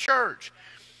back of the church.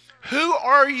 Who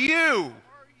are you?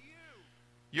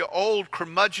 You old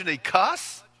curmudgeon-y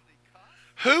cuss?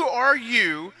 Who are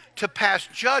you to pass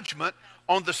judgment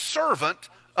on the servant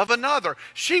of another?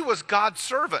 She was God's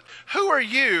servant. Who are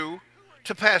you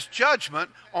to pass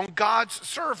judgment on God's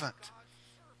servant?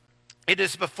 It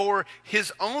is before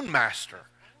his own master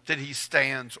that he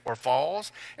stands or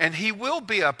falls, and he will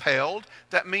be upheld.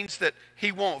 That means that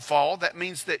he won't fall. That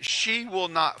means that she will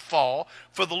not fall.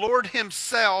 For the Lord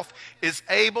himself is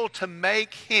able to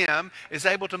make him, is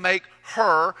able to make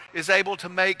her, is able to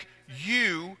make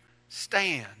you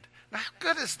stand. Now, how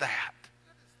good is that?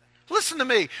 Listen to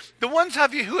me. The ones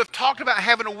of you who have talked about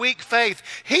having a weak faith,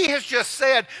 he has just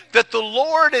said that the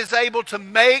Lord is able to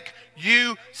make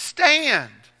you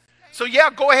stand. So yeah,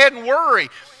 go ahead and worry.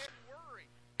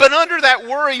 But under that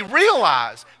worry,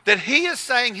 realize that he is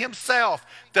saying himself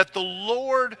that the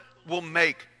Lord will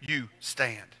make you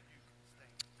stand.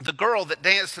 The girl that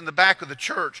danced in the back of the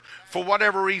church, for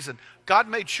whatever reason, God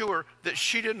made sure that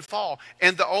she didn't fall.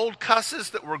 And the old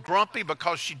cusses that were grumpy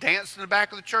because she danced in the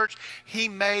back of the church, he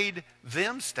made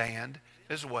them stand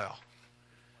as well.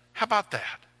 How about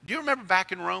that? Do you remember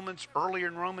back in Romans, earlier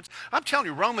in Romans? I'm telling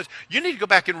you, Romans, you need to go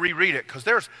back and reread it because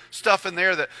there's stuff in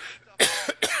there that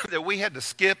that we had to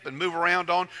skip and move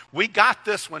around on. We got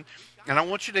this one, and I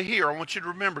want you to hear, I want you to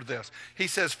remember this. He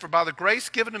says, for by the grace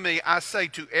given to me, I say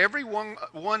to every one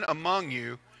among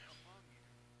you,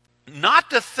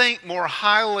 not to think more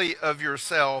highly of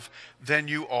yourself than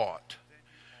you ought,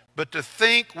 but to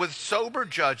think with sober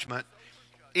judgment,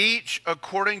 each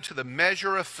according to the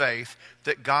measure of faith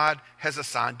that God has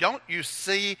assigned. Don't you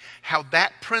see how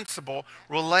that principle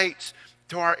relates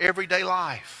to our everyday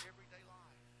life?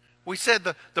 We said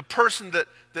the person that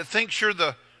thinks you're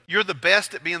the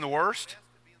best at being the worst,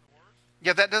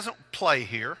 yeah, that doesn't play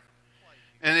here.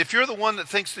 And if you're the one that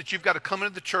thinks that you've got to come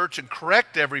into the church and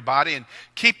correct everybody and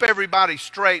keep everybody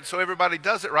straight so everybody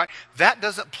does it right, that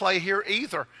doesn't play here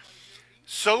either.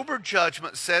 Sober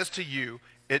judgment says to you,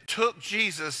 it took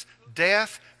Jesus'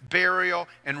 death, burial,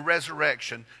 and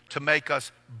resurrection to make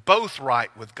us both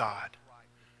right with God.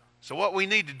 So what we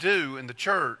need to do in the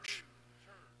church,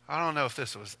 I don't know if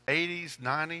this was 80s,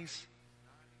 90s,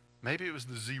 maybe it was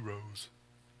the zeros.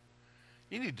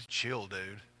 You need to chill,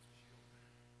 dude.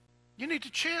 You need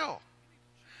to chill.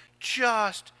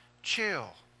 Just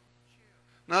chill.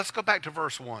 Now let's go back to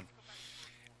verse 1.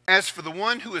 As for the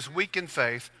one who is weak in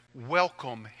faith,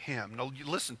 welcome him. Now you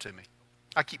listen to me.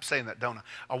 I keep saying that, don't I?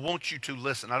 I want you to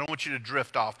listen. I don't want you to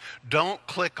drift off. Don't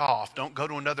click off. Don't go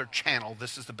to another channel.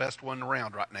 This is the best one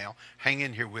around right now. Hang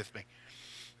in here with me.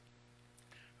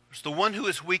 It's the one who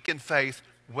is weak in faith,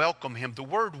 welcome him. The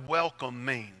word welcome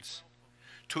means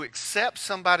to accept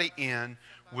somebody in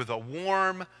with a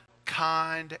warm,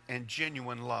 kind, and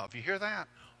genuine love. You hear that?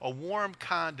 A warm,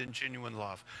 kind, and genuine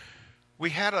love. We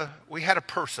had a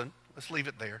person, let's leave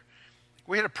it there.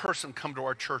 We had a person come to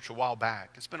our church a while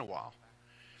back. It's been a while.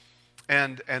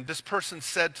 And this person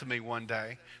said to me one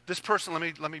day, this person,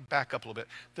 let me back up a little bit.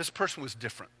 This person was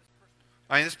different.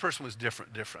 This person was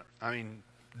different.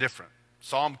 Different.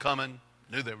 Saw them coming,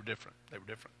 knew they were different. They were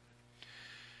different.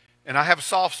 And I have a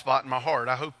soft spot in my heart.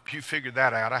 I hope you figured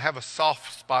that out. I have a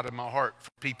soft spot in my heart for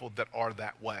people that are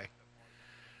that way.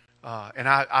 And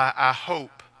I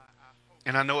hope,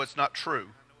 and I know it's not true,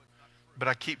 but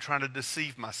I keep trying to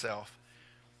deceive myself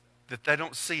that they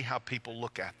don't see how people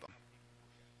look at them.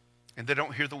 And they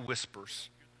don't hear the whispers.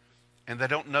 And they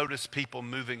don't notice people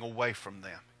moving away from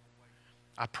them.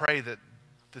 I pray that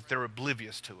they're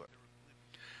oblivious to it.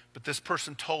 But this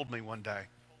person told me one day,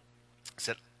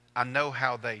 said, I know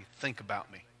how they think about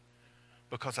me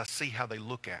because I see how they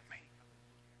look at me.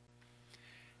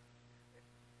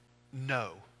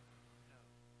 No.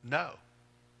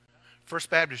 First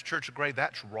Baptist Church of Gray,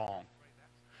 that's wrong.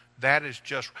 That is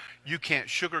just, you can't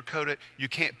sugarcoat it. You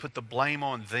can't put the blame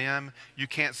on them. You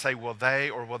can't say, well,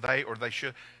 they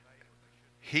should.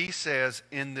 He says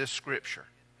in this scripture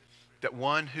that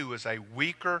one who is a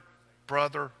weaker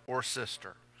brother or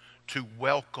sister, to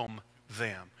welcome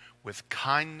them with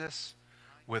kindness,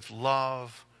 with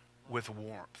love, with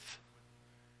warmth.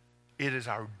 It is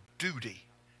our duty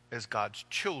as God's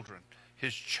children,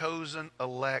 his chosen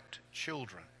elect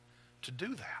children, to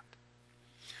do that.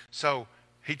 So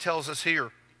he tells us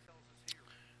here,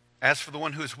 as for the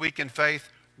one who is weak in faith,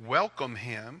 welcome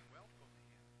him,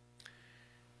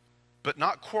 but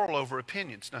not quarrel over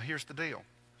opinions. Now here's the deal.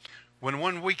 When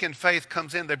one weak in faith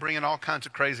comes in, they bring in all kinds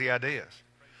of crazy ideas.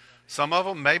 Some of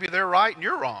them, maybe they're right and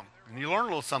you're wrong, and you learn a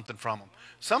little something from them.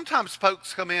 Sometimes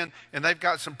folks come in and they've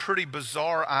got some pretty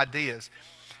bizarre ideas.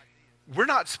 We're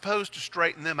not supposed to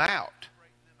straighten them out.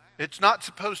 It's not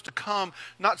supposed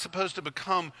to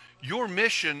become your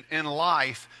mission in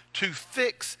life to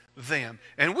fix them.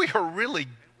 And we are really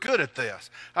good at this.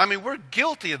 We're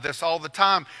guilty of this all the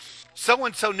time.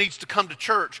 So-and-so needs to come to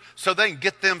church so they can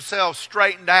get themselves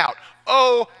straightened out.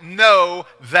 Oh, no,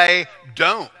 they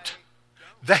don't.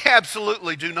 They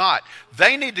absolutely do not.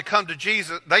 They need to come to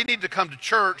Jesus. They need to come to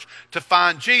church to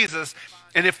find Jesus.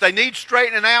 And if they need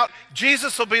straightening out,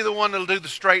 Jesus will be the one that'll do the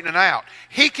straightening out.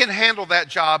 He can handle that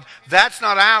job. That's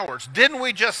not ours. Didn't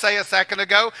we just say a second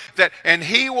ago that, and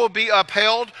he will be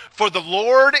upheld, for the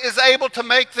Lord is able to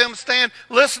make them stand?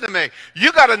 Listen to me.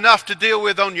 You got enough to deal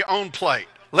with on your own plate.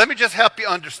 Let me just help you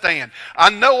understand. I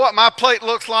know what my plate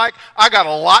looks like. I got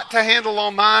a lot to handle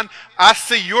on mine. I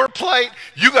see your plate.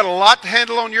 You got a lot to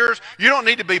handle on yours. You don't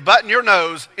need to be butting your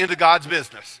nose into God's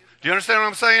business. Do you understand what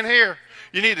I'm saying here?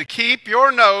 You need to keep your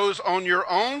nose on your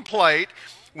own plate.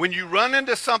 When you run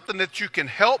into something that you can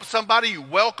help somebody, you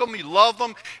welcome, you love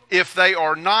them. If they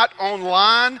are not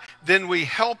online, then we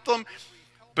help them.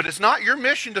 But it's not your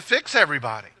mission to fix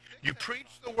everybody. You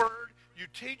preach the word. You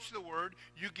teach the word,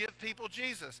 you give people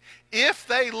Jesus. If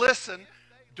they listen,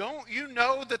 don't you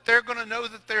know that they're going to know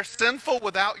that they're sinful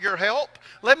without your help?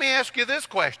 Let me ask you this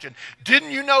question. Didn't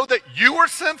you know that you were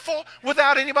sinful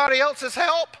without anybody else's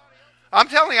help? I'm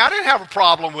telling you, I didn't have a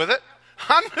problem with it.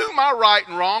 I knew my right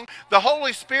and wrong. The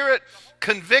Holy Spirit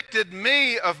convicted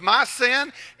me of my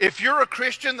sin. If you're a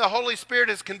Christian, the Holy Spirit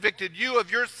has convicted you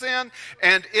of your sin.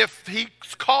 And if he's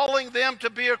calling them to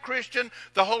be a Christian,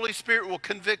 the Holy Spirit will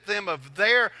convict them of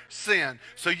their sin.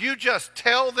 So you just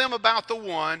tell them about the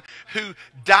one who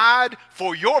died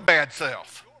for your bad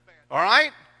self. All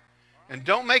right? And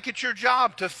don't make it your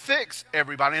job to fix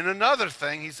everybody. And another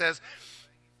thing, he says,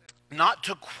 not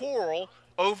to quarrel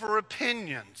over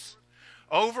opinions.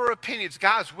 Over opinions.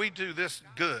 Guys, we do this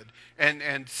good.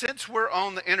 And since we're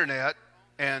on the internet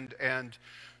and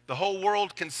the whole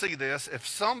world can see this, if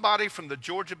somebody from the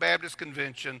Georgia Baptist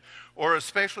Convention or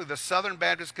especially the Southern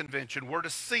Baptist Convention were to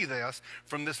see this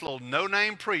from this little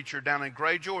no-name preacher down in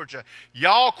Gray, Georgia,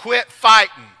 y'all quit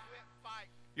fighting.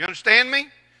 You understand me?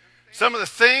 Some of the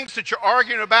things that you're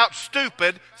arguing about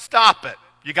stupid, stop it.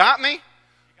 You got me?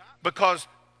 Because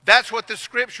that's what this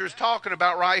scripture is talking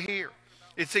about right here.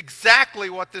 It's exactly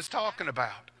what this is talking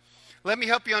about. Let me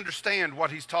help you understand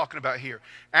what he's talking about here.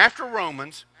 After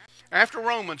Romans,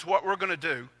 what we're going to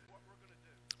do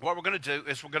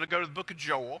is we're going to go to the book of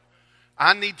Joel.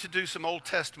 I need to do some Old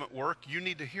Testament work. You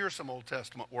need to hear some Old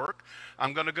Testament work.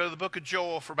 I'm going to go to the book of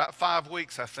Joel for about 5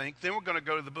 weeks, I think. Then we're going to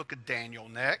go to the book of Daniel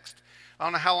next. I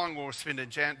don't know how long we'll spend in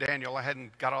Daniel. I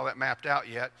hadn't got all that mapped out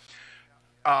yet.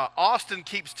 Austin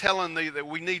keeps telling me that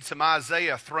we need some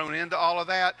Isaiah thrown into all of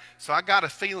that. So I got a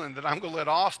feeling that I'm going to let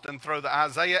Austin throw the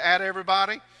Isaiah at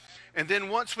everybody. And then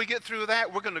once we get through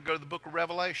that, we're going to go to the book of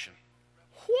Revelation.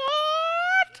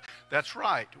 What? That's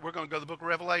right. We're going to go to the book of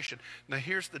Revelation. Now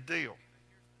here's the deal.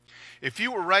 If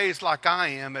you were raised like I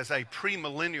am as a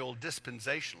premillennial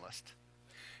dispensationalist,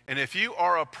 and if you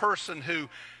are a person who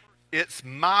it's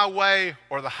my way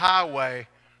or the highway,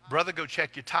 brother, go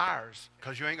check your tires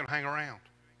because you ain't going to hang around.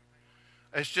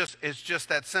 It's just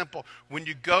that simple. When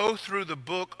you go through the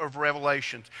book of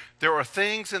Revelations, there are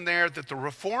things in there that the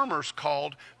reformers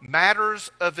called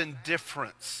matters of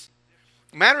indifference.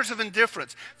 Matters of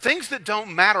indifference. Things that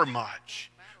don't matter much.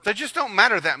 They just don't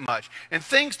matter that much. And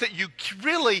things that you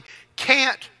really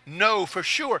can't know for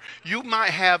sure. You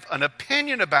might have an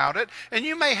opinion about it, and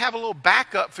you may have a little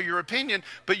backup for your opinion,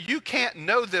 but you can't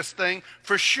know this thing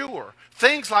for sure.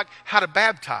 Things like how to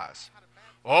baptize.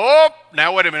 Oh,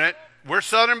 now wait a minute. We're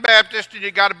Southern Baptist, and you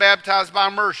got to baptize by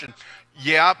immersion.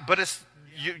 Yeah, but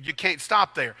you can't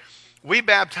stop there. We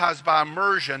baptize by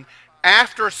immersion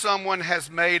after someone has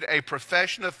made a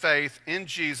profession of faith in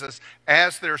Jesus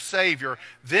as their Savior.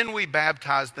 Then we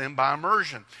baptize them by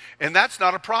immersion. And that's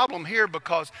not a problem here,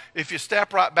 because if you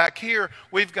step right back here,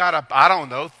 we've got a,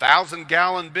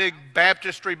 1,000-gallon big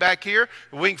baptistry back here.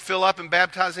 We can fill up and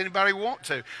baptize anybody we want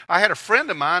to. I had a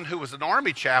friend of mine who was an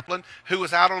Army chaplain who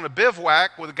was out on a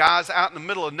bivouac with guys out in the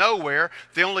middle of nowhere.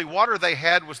 The only water they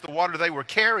had was the water they were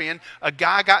carrying. A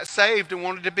guy got saved and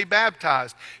wanted to be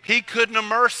baptized. He couldn't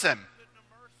immerse him.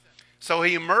 So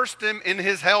he immersed him in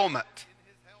his helmet.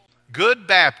 Good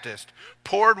Baptist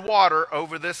poured water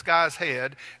over this guy's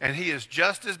head, and he is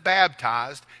just as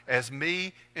baptized as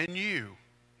me and you.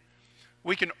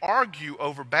 We can argue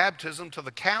over baptism till the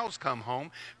cows come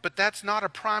home, but that's not a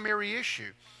primary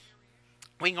issue.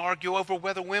 We can argue over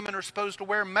whether women are supposed to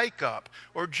wear makeup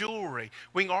or jewelry.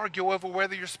 We can argue over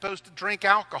whether you're supposed to drink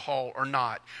alcohol or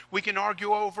not. We can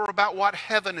argue over about what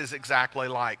heaven is exactly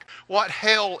like, what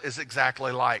hell is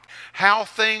exactly like, how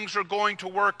things are going to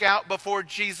work out before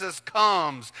Jesus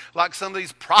comes, like some of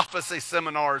these prophecy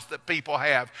seminars that people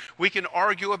have. We can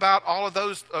argue about all of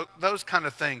those kind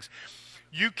of things.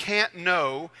 You can't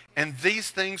know, and these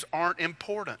things aren't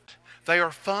important. They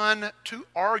are fun to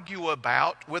argue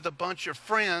about with a bunch of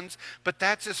friends, but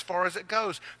that's as far as it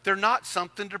goes. They're not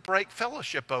something to break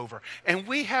fellowship over. And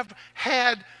we have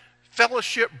had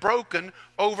fellowship broken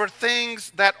over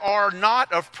things that are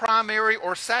not of primary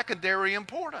or secondary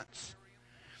importance.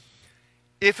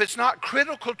 If it's not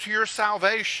critical to your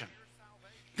salvation,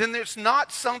 then it's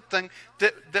not something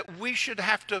that we should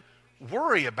have to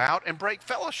worry about and break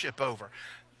fellowship over.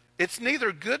 It's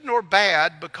neither good nor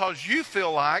bad because you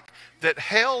feel like that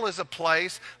hell is a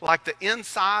place like the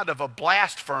inside of a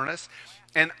blast furnace,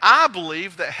 and I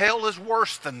believe that hell is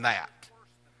worse than that.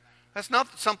 That's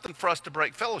not something for us to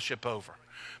break fellowship over,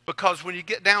 because when you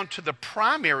get down to the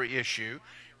primary issue,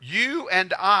 you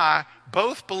and I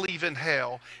both believe in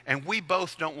hell, and we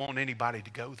both don't want anybody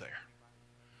to go there.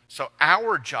 So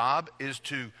our job is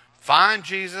to find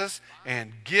Jesus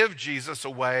and give Jesus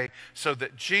away so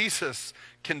that Jesus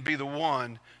can be the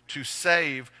one to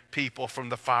save people from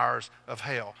the fires of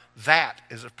hell. That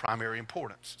is of primary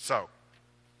importance. So,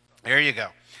 there you go.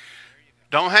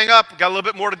 Don't hang up. We've got a little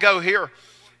bit more to go here.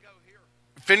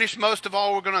 Finish most of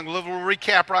all. We're going to do a little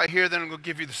recap right here. Then I'm going to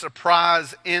give you the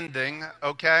surprise ending,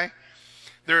 okay?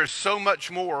 There is so much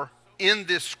more in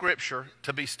this scripture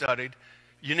to be studied.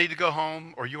 You need to go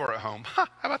home, or you are at home. How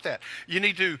about that? You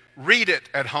need to read it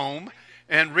at home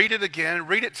and read it again.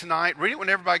 Read it tonight. Read it when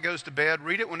everybody goes to bed.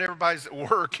 Read it when everybody's at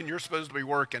work and you're supposed to be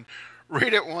working.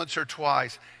 Read it once or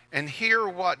twice and hear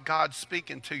what God's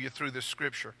speaking to you through this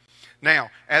scripture.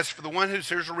 Now, as for the one who's,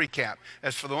 here's a recap.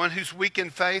 As for the one who's weak in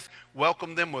faith,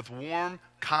 welcome them with warm,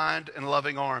 kind, and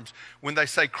loving arms. When they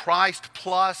say Christ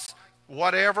plus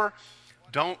whatever,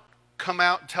 don't come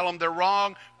out and tell them they're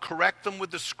wrong. Correct them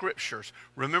with the scriptures.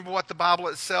 Remember what the Bible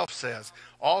itself says.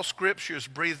 All scripture is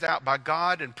breathed out by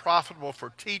God and profitable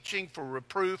for teaching, for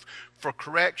reproof, for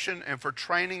correction, and for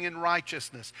training in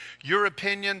righteousness. Your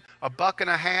opinion,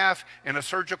 $1.50 and a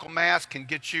surgical mask can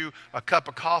get you a cup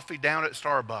of coffee down at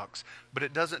Starbucks, but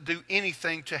it doesn't do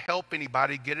anything to help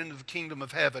anybody get into the kingdom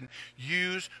of heaven.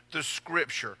 Use the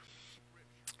scripture.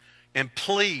 And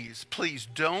please, please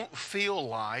don't feel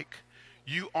like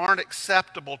you aren't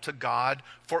acceptable to God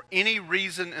for any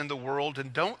reason in the world,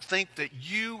 and don't think that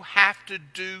you have to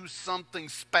do something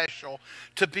special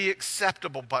to be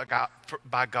acceptable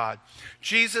by God.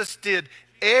 Jesus did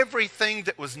everything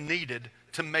that was needed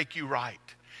to make you right.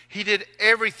 He did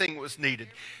everything that was needed.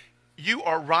 You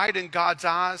are right in God's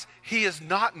eyes. He is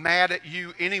not mad at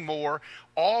you anymore.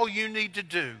 All you need to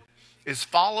do is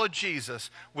follow Jesus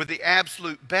with the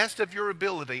absolute best of your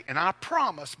ability. And I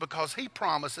promise, because he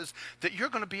promises, that you're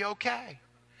going to be okay.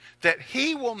 That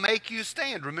he will make you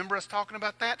stand. Remember us talking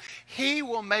about that? He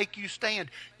will make you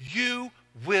stand. You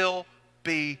will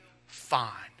be fine.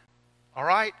 All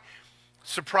right?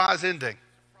 Surprise ending.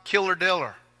 Killer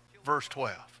Diller, verse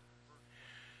 12.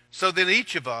 So then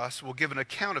each of us will give an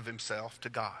account of himself to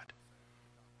God.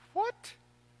 What?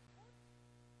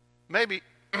 Maybe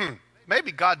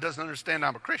God doesn't understand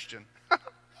I'm a Christian.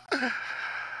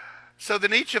 So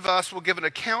then each of us will give an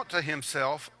account to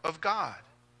himself of God.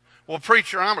 Well,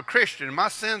 preacher, I'm a Christian and my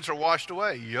sins are washed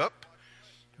away. Yup.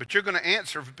 But you're going to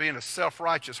answer for being a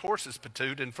self-righteous horse's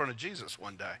patoot in front of Jesus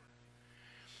one day.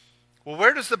 Well,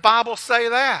 where does the Bible say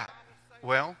that?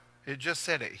 Well, it just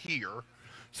said it here.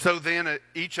 So then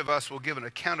each of us will give an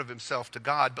account of himself to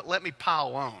God. But let me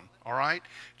pile on. All right?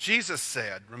 Jesus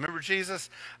said, remember Jesus?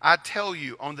 I tell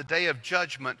you, on the day of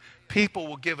judgment, people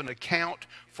will give an account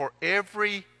for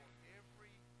every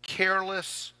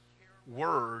careless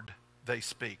word they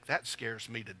speak. That scares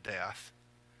me to death.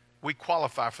 We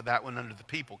qualify for that one under the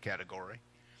people category.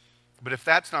 But if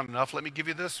that's not enough, let me give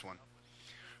you this one.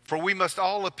 For we must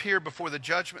all appear before the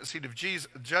judgment seat of Jesus,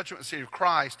 judgment seat of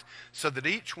Christ, so that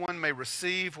each one may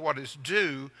receive what is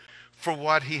due for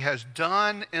what he has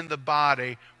done in the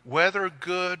body, whether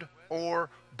good or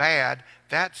bad.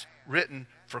 That's written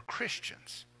for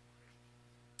Christians.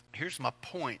 Here's my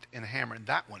point in hammering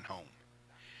that one home.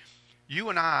 You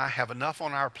and I have enough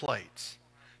on our plates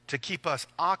to keep us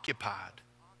occupied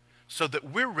so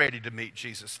that we're ready to meet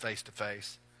Jesus face to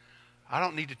face. I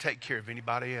don't need to take care of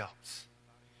anybody else.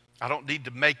 I don't need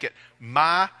to make it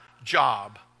my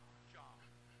job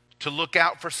to look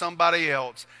out for somebody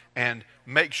else and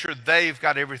make sure they've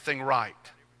got everything right.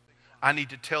 I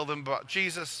need to tell them about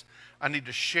Jesus. I need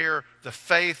to share the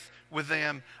faith with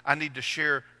them. I need to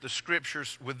share the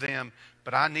scriptures with them.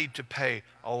 But I need to pay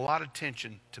a lot of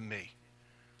attention to me.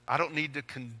 I don't need to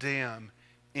condemn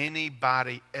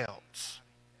anybody else.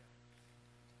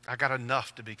 I got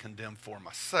enough to be condemned for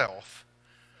myself.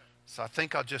 So I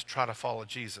think I'll just try to follow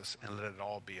Jesus and let it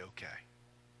all be okay.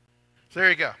 So there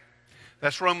you go.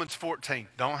 That's Romans 14.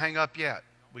 Don't hang up yet.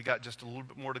 We got just a little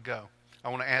bit more to go. I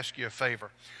want to ask you a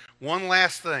favor. One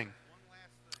last thing.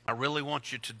 I really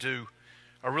want you to do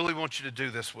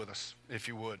this with us, if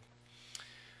you would.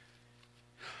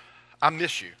 I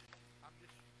miss you.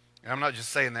 And I'm not just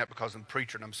saying that because I'm a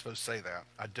preacher and I'm supposed to say that.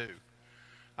 I do.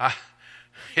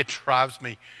 It drives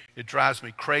me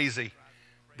crazy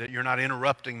that you're not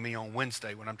interrupting me on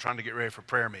Wednesday when I'm trying to get ready for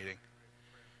prayer meeting.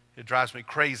 It drives me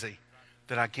crazy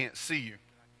that I can't see you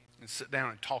and sit down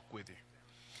and talk with you.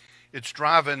 It's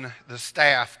driving the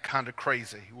staff kind of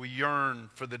crazy. We yearn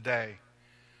for the day.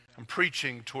 I'm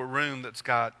preaching to a room that's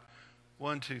got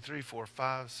 1, 2, 3, 4,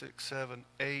 5, 6, 7,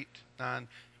 8, 9,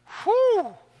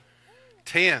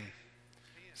 10.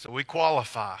 So we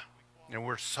qualify, and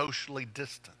we're socially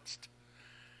distanced.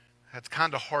 That's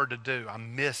kind of hard to do. I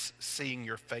miss seeing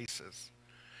your faces.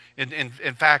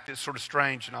 In fact, it's sort of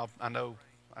strange, and I know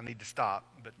I need to stop,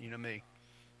 but you know me,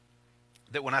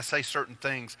 that when I say certain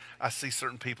things, I see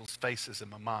certain people's faces in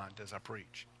my mind as I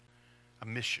preach. I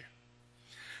miss you.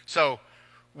 So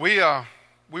we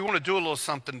want to do a little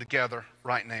something together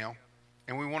right now,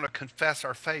 and we want to confess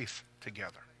our faith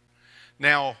together.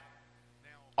 Now,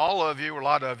 all of you, or a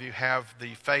lot of you, have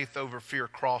the faith over fear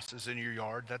crosses in your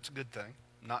yard. That's a good thing.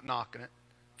 I'm not knocking it.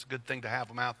 It's a good thing to have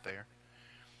them out there.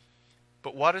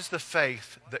 But what is the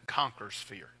faith that conquers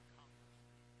fear?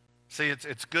 See,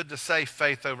 it's good to say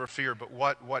faith over fear, but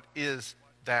what is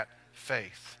that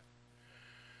faith?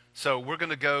 So we're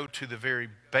going to go to the very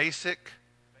basic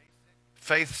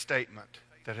faith statement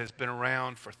that has been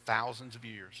around for thousands of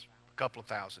years, a couple of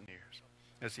thousand years.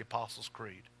 It's the Apostles'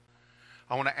 Creed.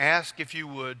 I want to ask if you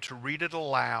would to read it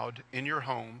aloud in your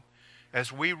home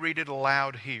as we read it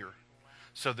aloud here,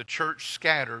 so the church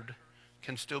scattered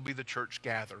can still be the church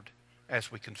gathered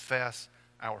as we confess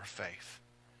our faith.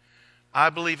 I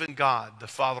believe in God, the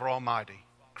Father Almighty,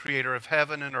 creator of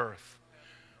heaven and earth.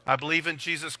 I believe in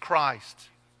Jesus Christ,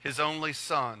 his only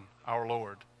Son, our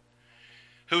Lord,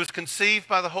 who was conceived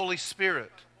by the Holy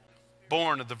Spirit,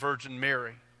 born of the Virgin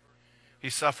Mary. He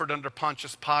suffered under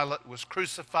Pontius Pilate, was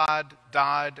crucified,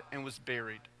 died, and was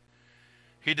buried.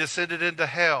 He descended into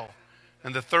hell,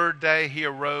 and the third day he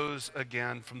arose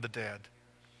again from the dead.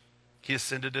 He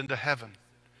ascended into heaven,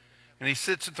 and he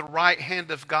sits at the right hand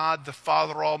of God, the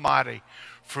Father Almighty.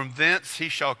 From thence he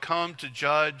shall come to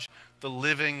judge the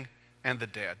living and the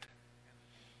dead.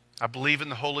 I believe in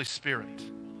the Holy Spirit,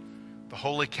 the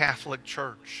Holy Catholic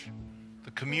Church,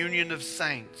 the communion of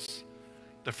saints,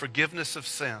 the forgiveness of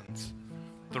sins,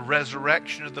 the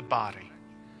resurrection of the body,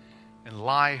 and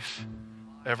life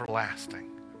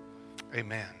everlasting.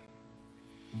 Amen.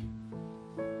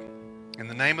 In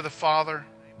the name of the Father,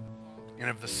 and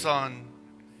of the Son,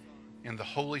 and the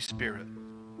Holy Spirit,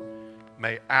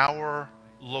 may our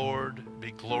Lord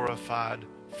be glorified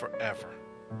forever.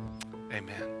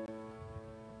 Amen.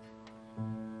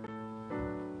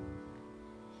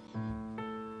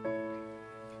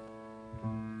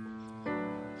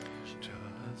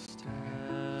 Just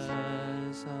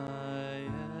as I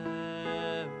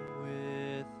am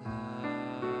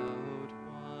without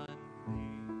one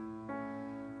plea,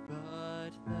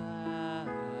 but that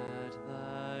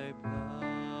thy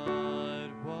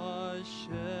blood was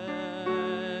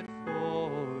shed for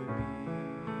me,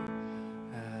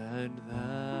 and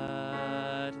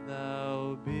that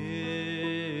thou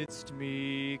bidst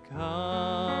me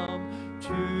come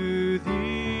to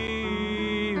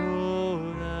thee,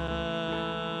 O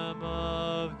Lamb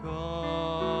of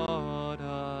God,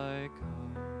 I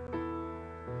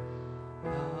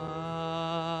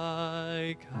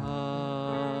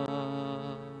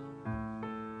come,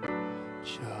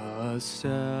 just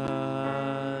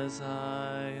as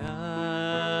I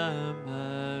am,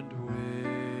 and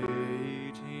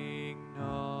waiting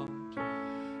not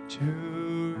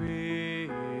to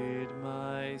rid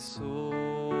my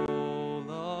soul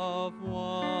of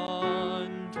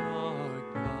one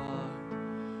dark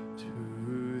God,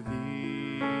 to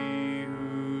thee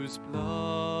whose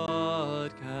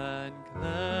blood can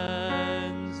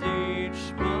cleanse each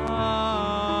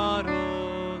spot, O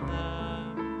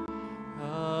Lamb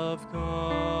of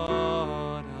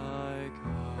God, I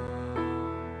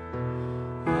come,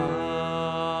 I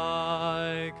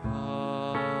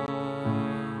come.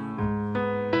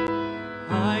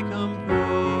 I come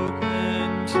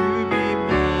broken to be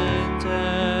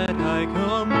mended, I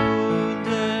come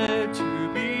wounded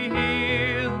to be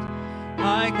healed,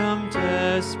 I come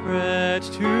desperate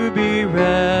to be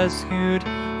rescued,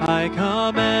 I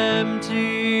come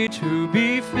empty to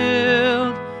be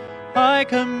filled, I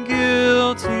come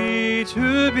guilty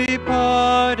to be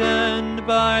pardoned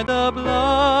by the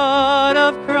blood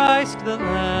of Christ the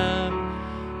Lamb.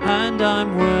 And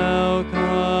I'm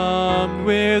welcomed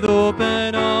with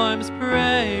open arms,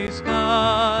 praise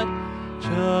God,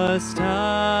 just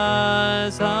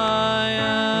as I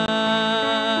am.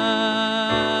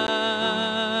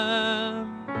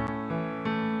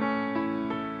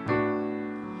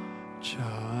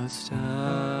 Just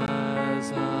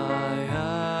as I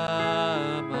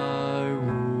am, I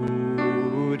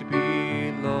would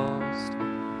be lost,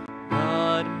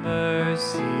 but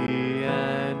mercy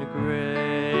and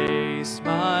grace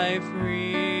my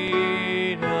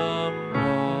freedom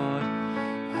brought,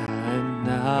 and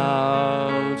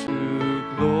now to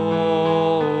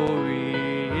glory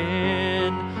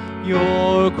in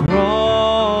your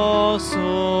cross,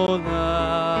 O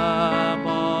Lamb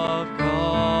of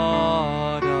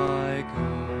God, I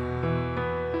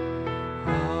come,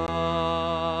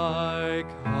 I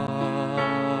come.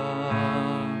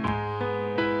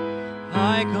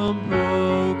 I come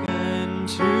broken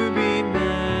to be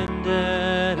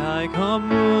mended, I come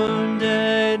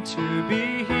wounded to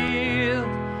be healed,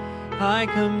 I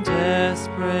come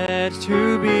desperate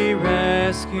to be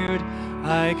rescued,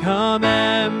 I come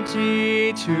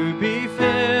empty to be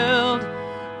filled.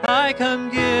 I come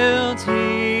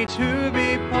guilty to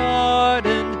be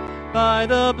pardoned by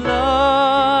the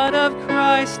blood of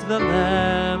Christ the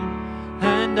Lamb.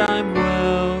 And I'm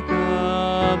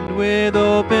welcomed with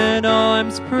open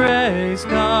arms, praise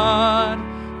God,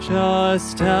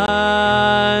 just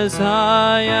as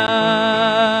I am.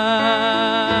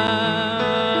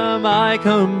 I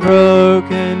come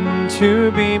broken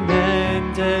to be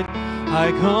mended.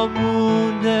 I come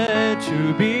wounded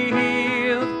to be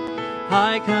healed.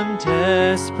 I come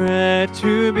desperate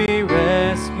to be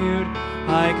rescued.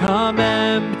 I come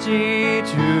empty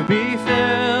to be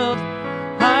filled.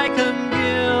 I come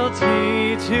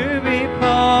guilty to be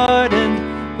pardoned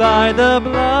by the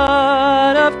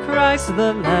blood of Christ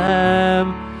the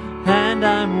Lamb. And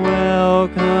I'm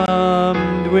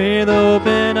welcomed with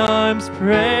open arms,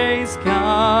 praise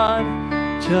God,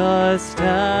 just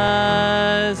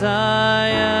as I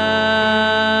am.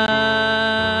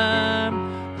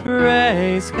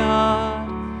 Praise God,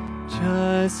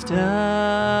 just as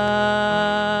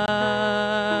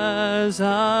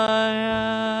I am.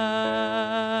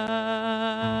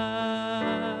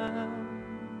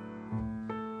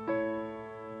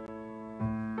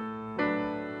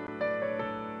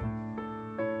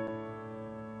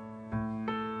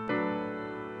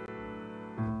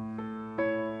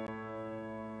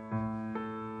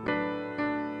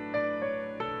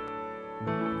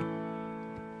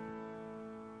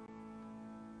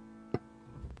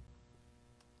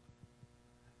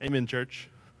 Amen, church.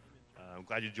 I'm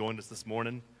glad you joined us this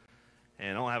morning.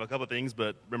 And I only have a couple of things,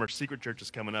 but remember, Secret Church is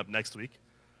coming up next week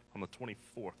on the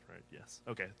 24th, right? Yes.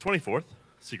 Okay, 24th,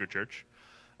 Secret Church.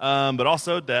 But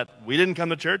also that we didn't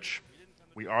come to church.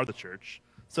 We are the church.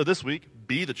 So this week,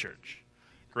 be the church.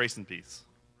 Grace and peace.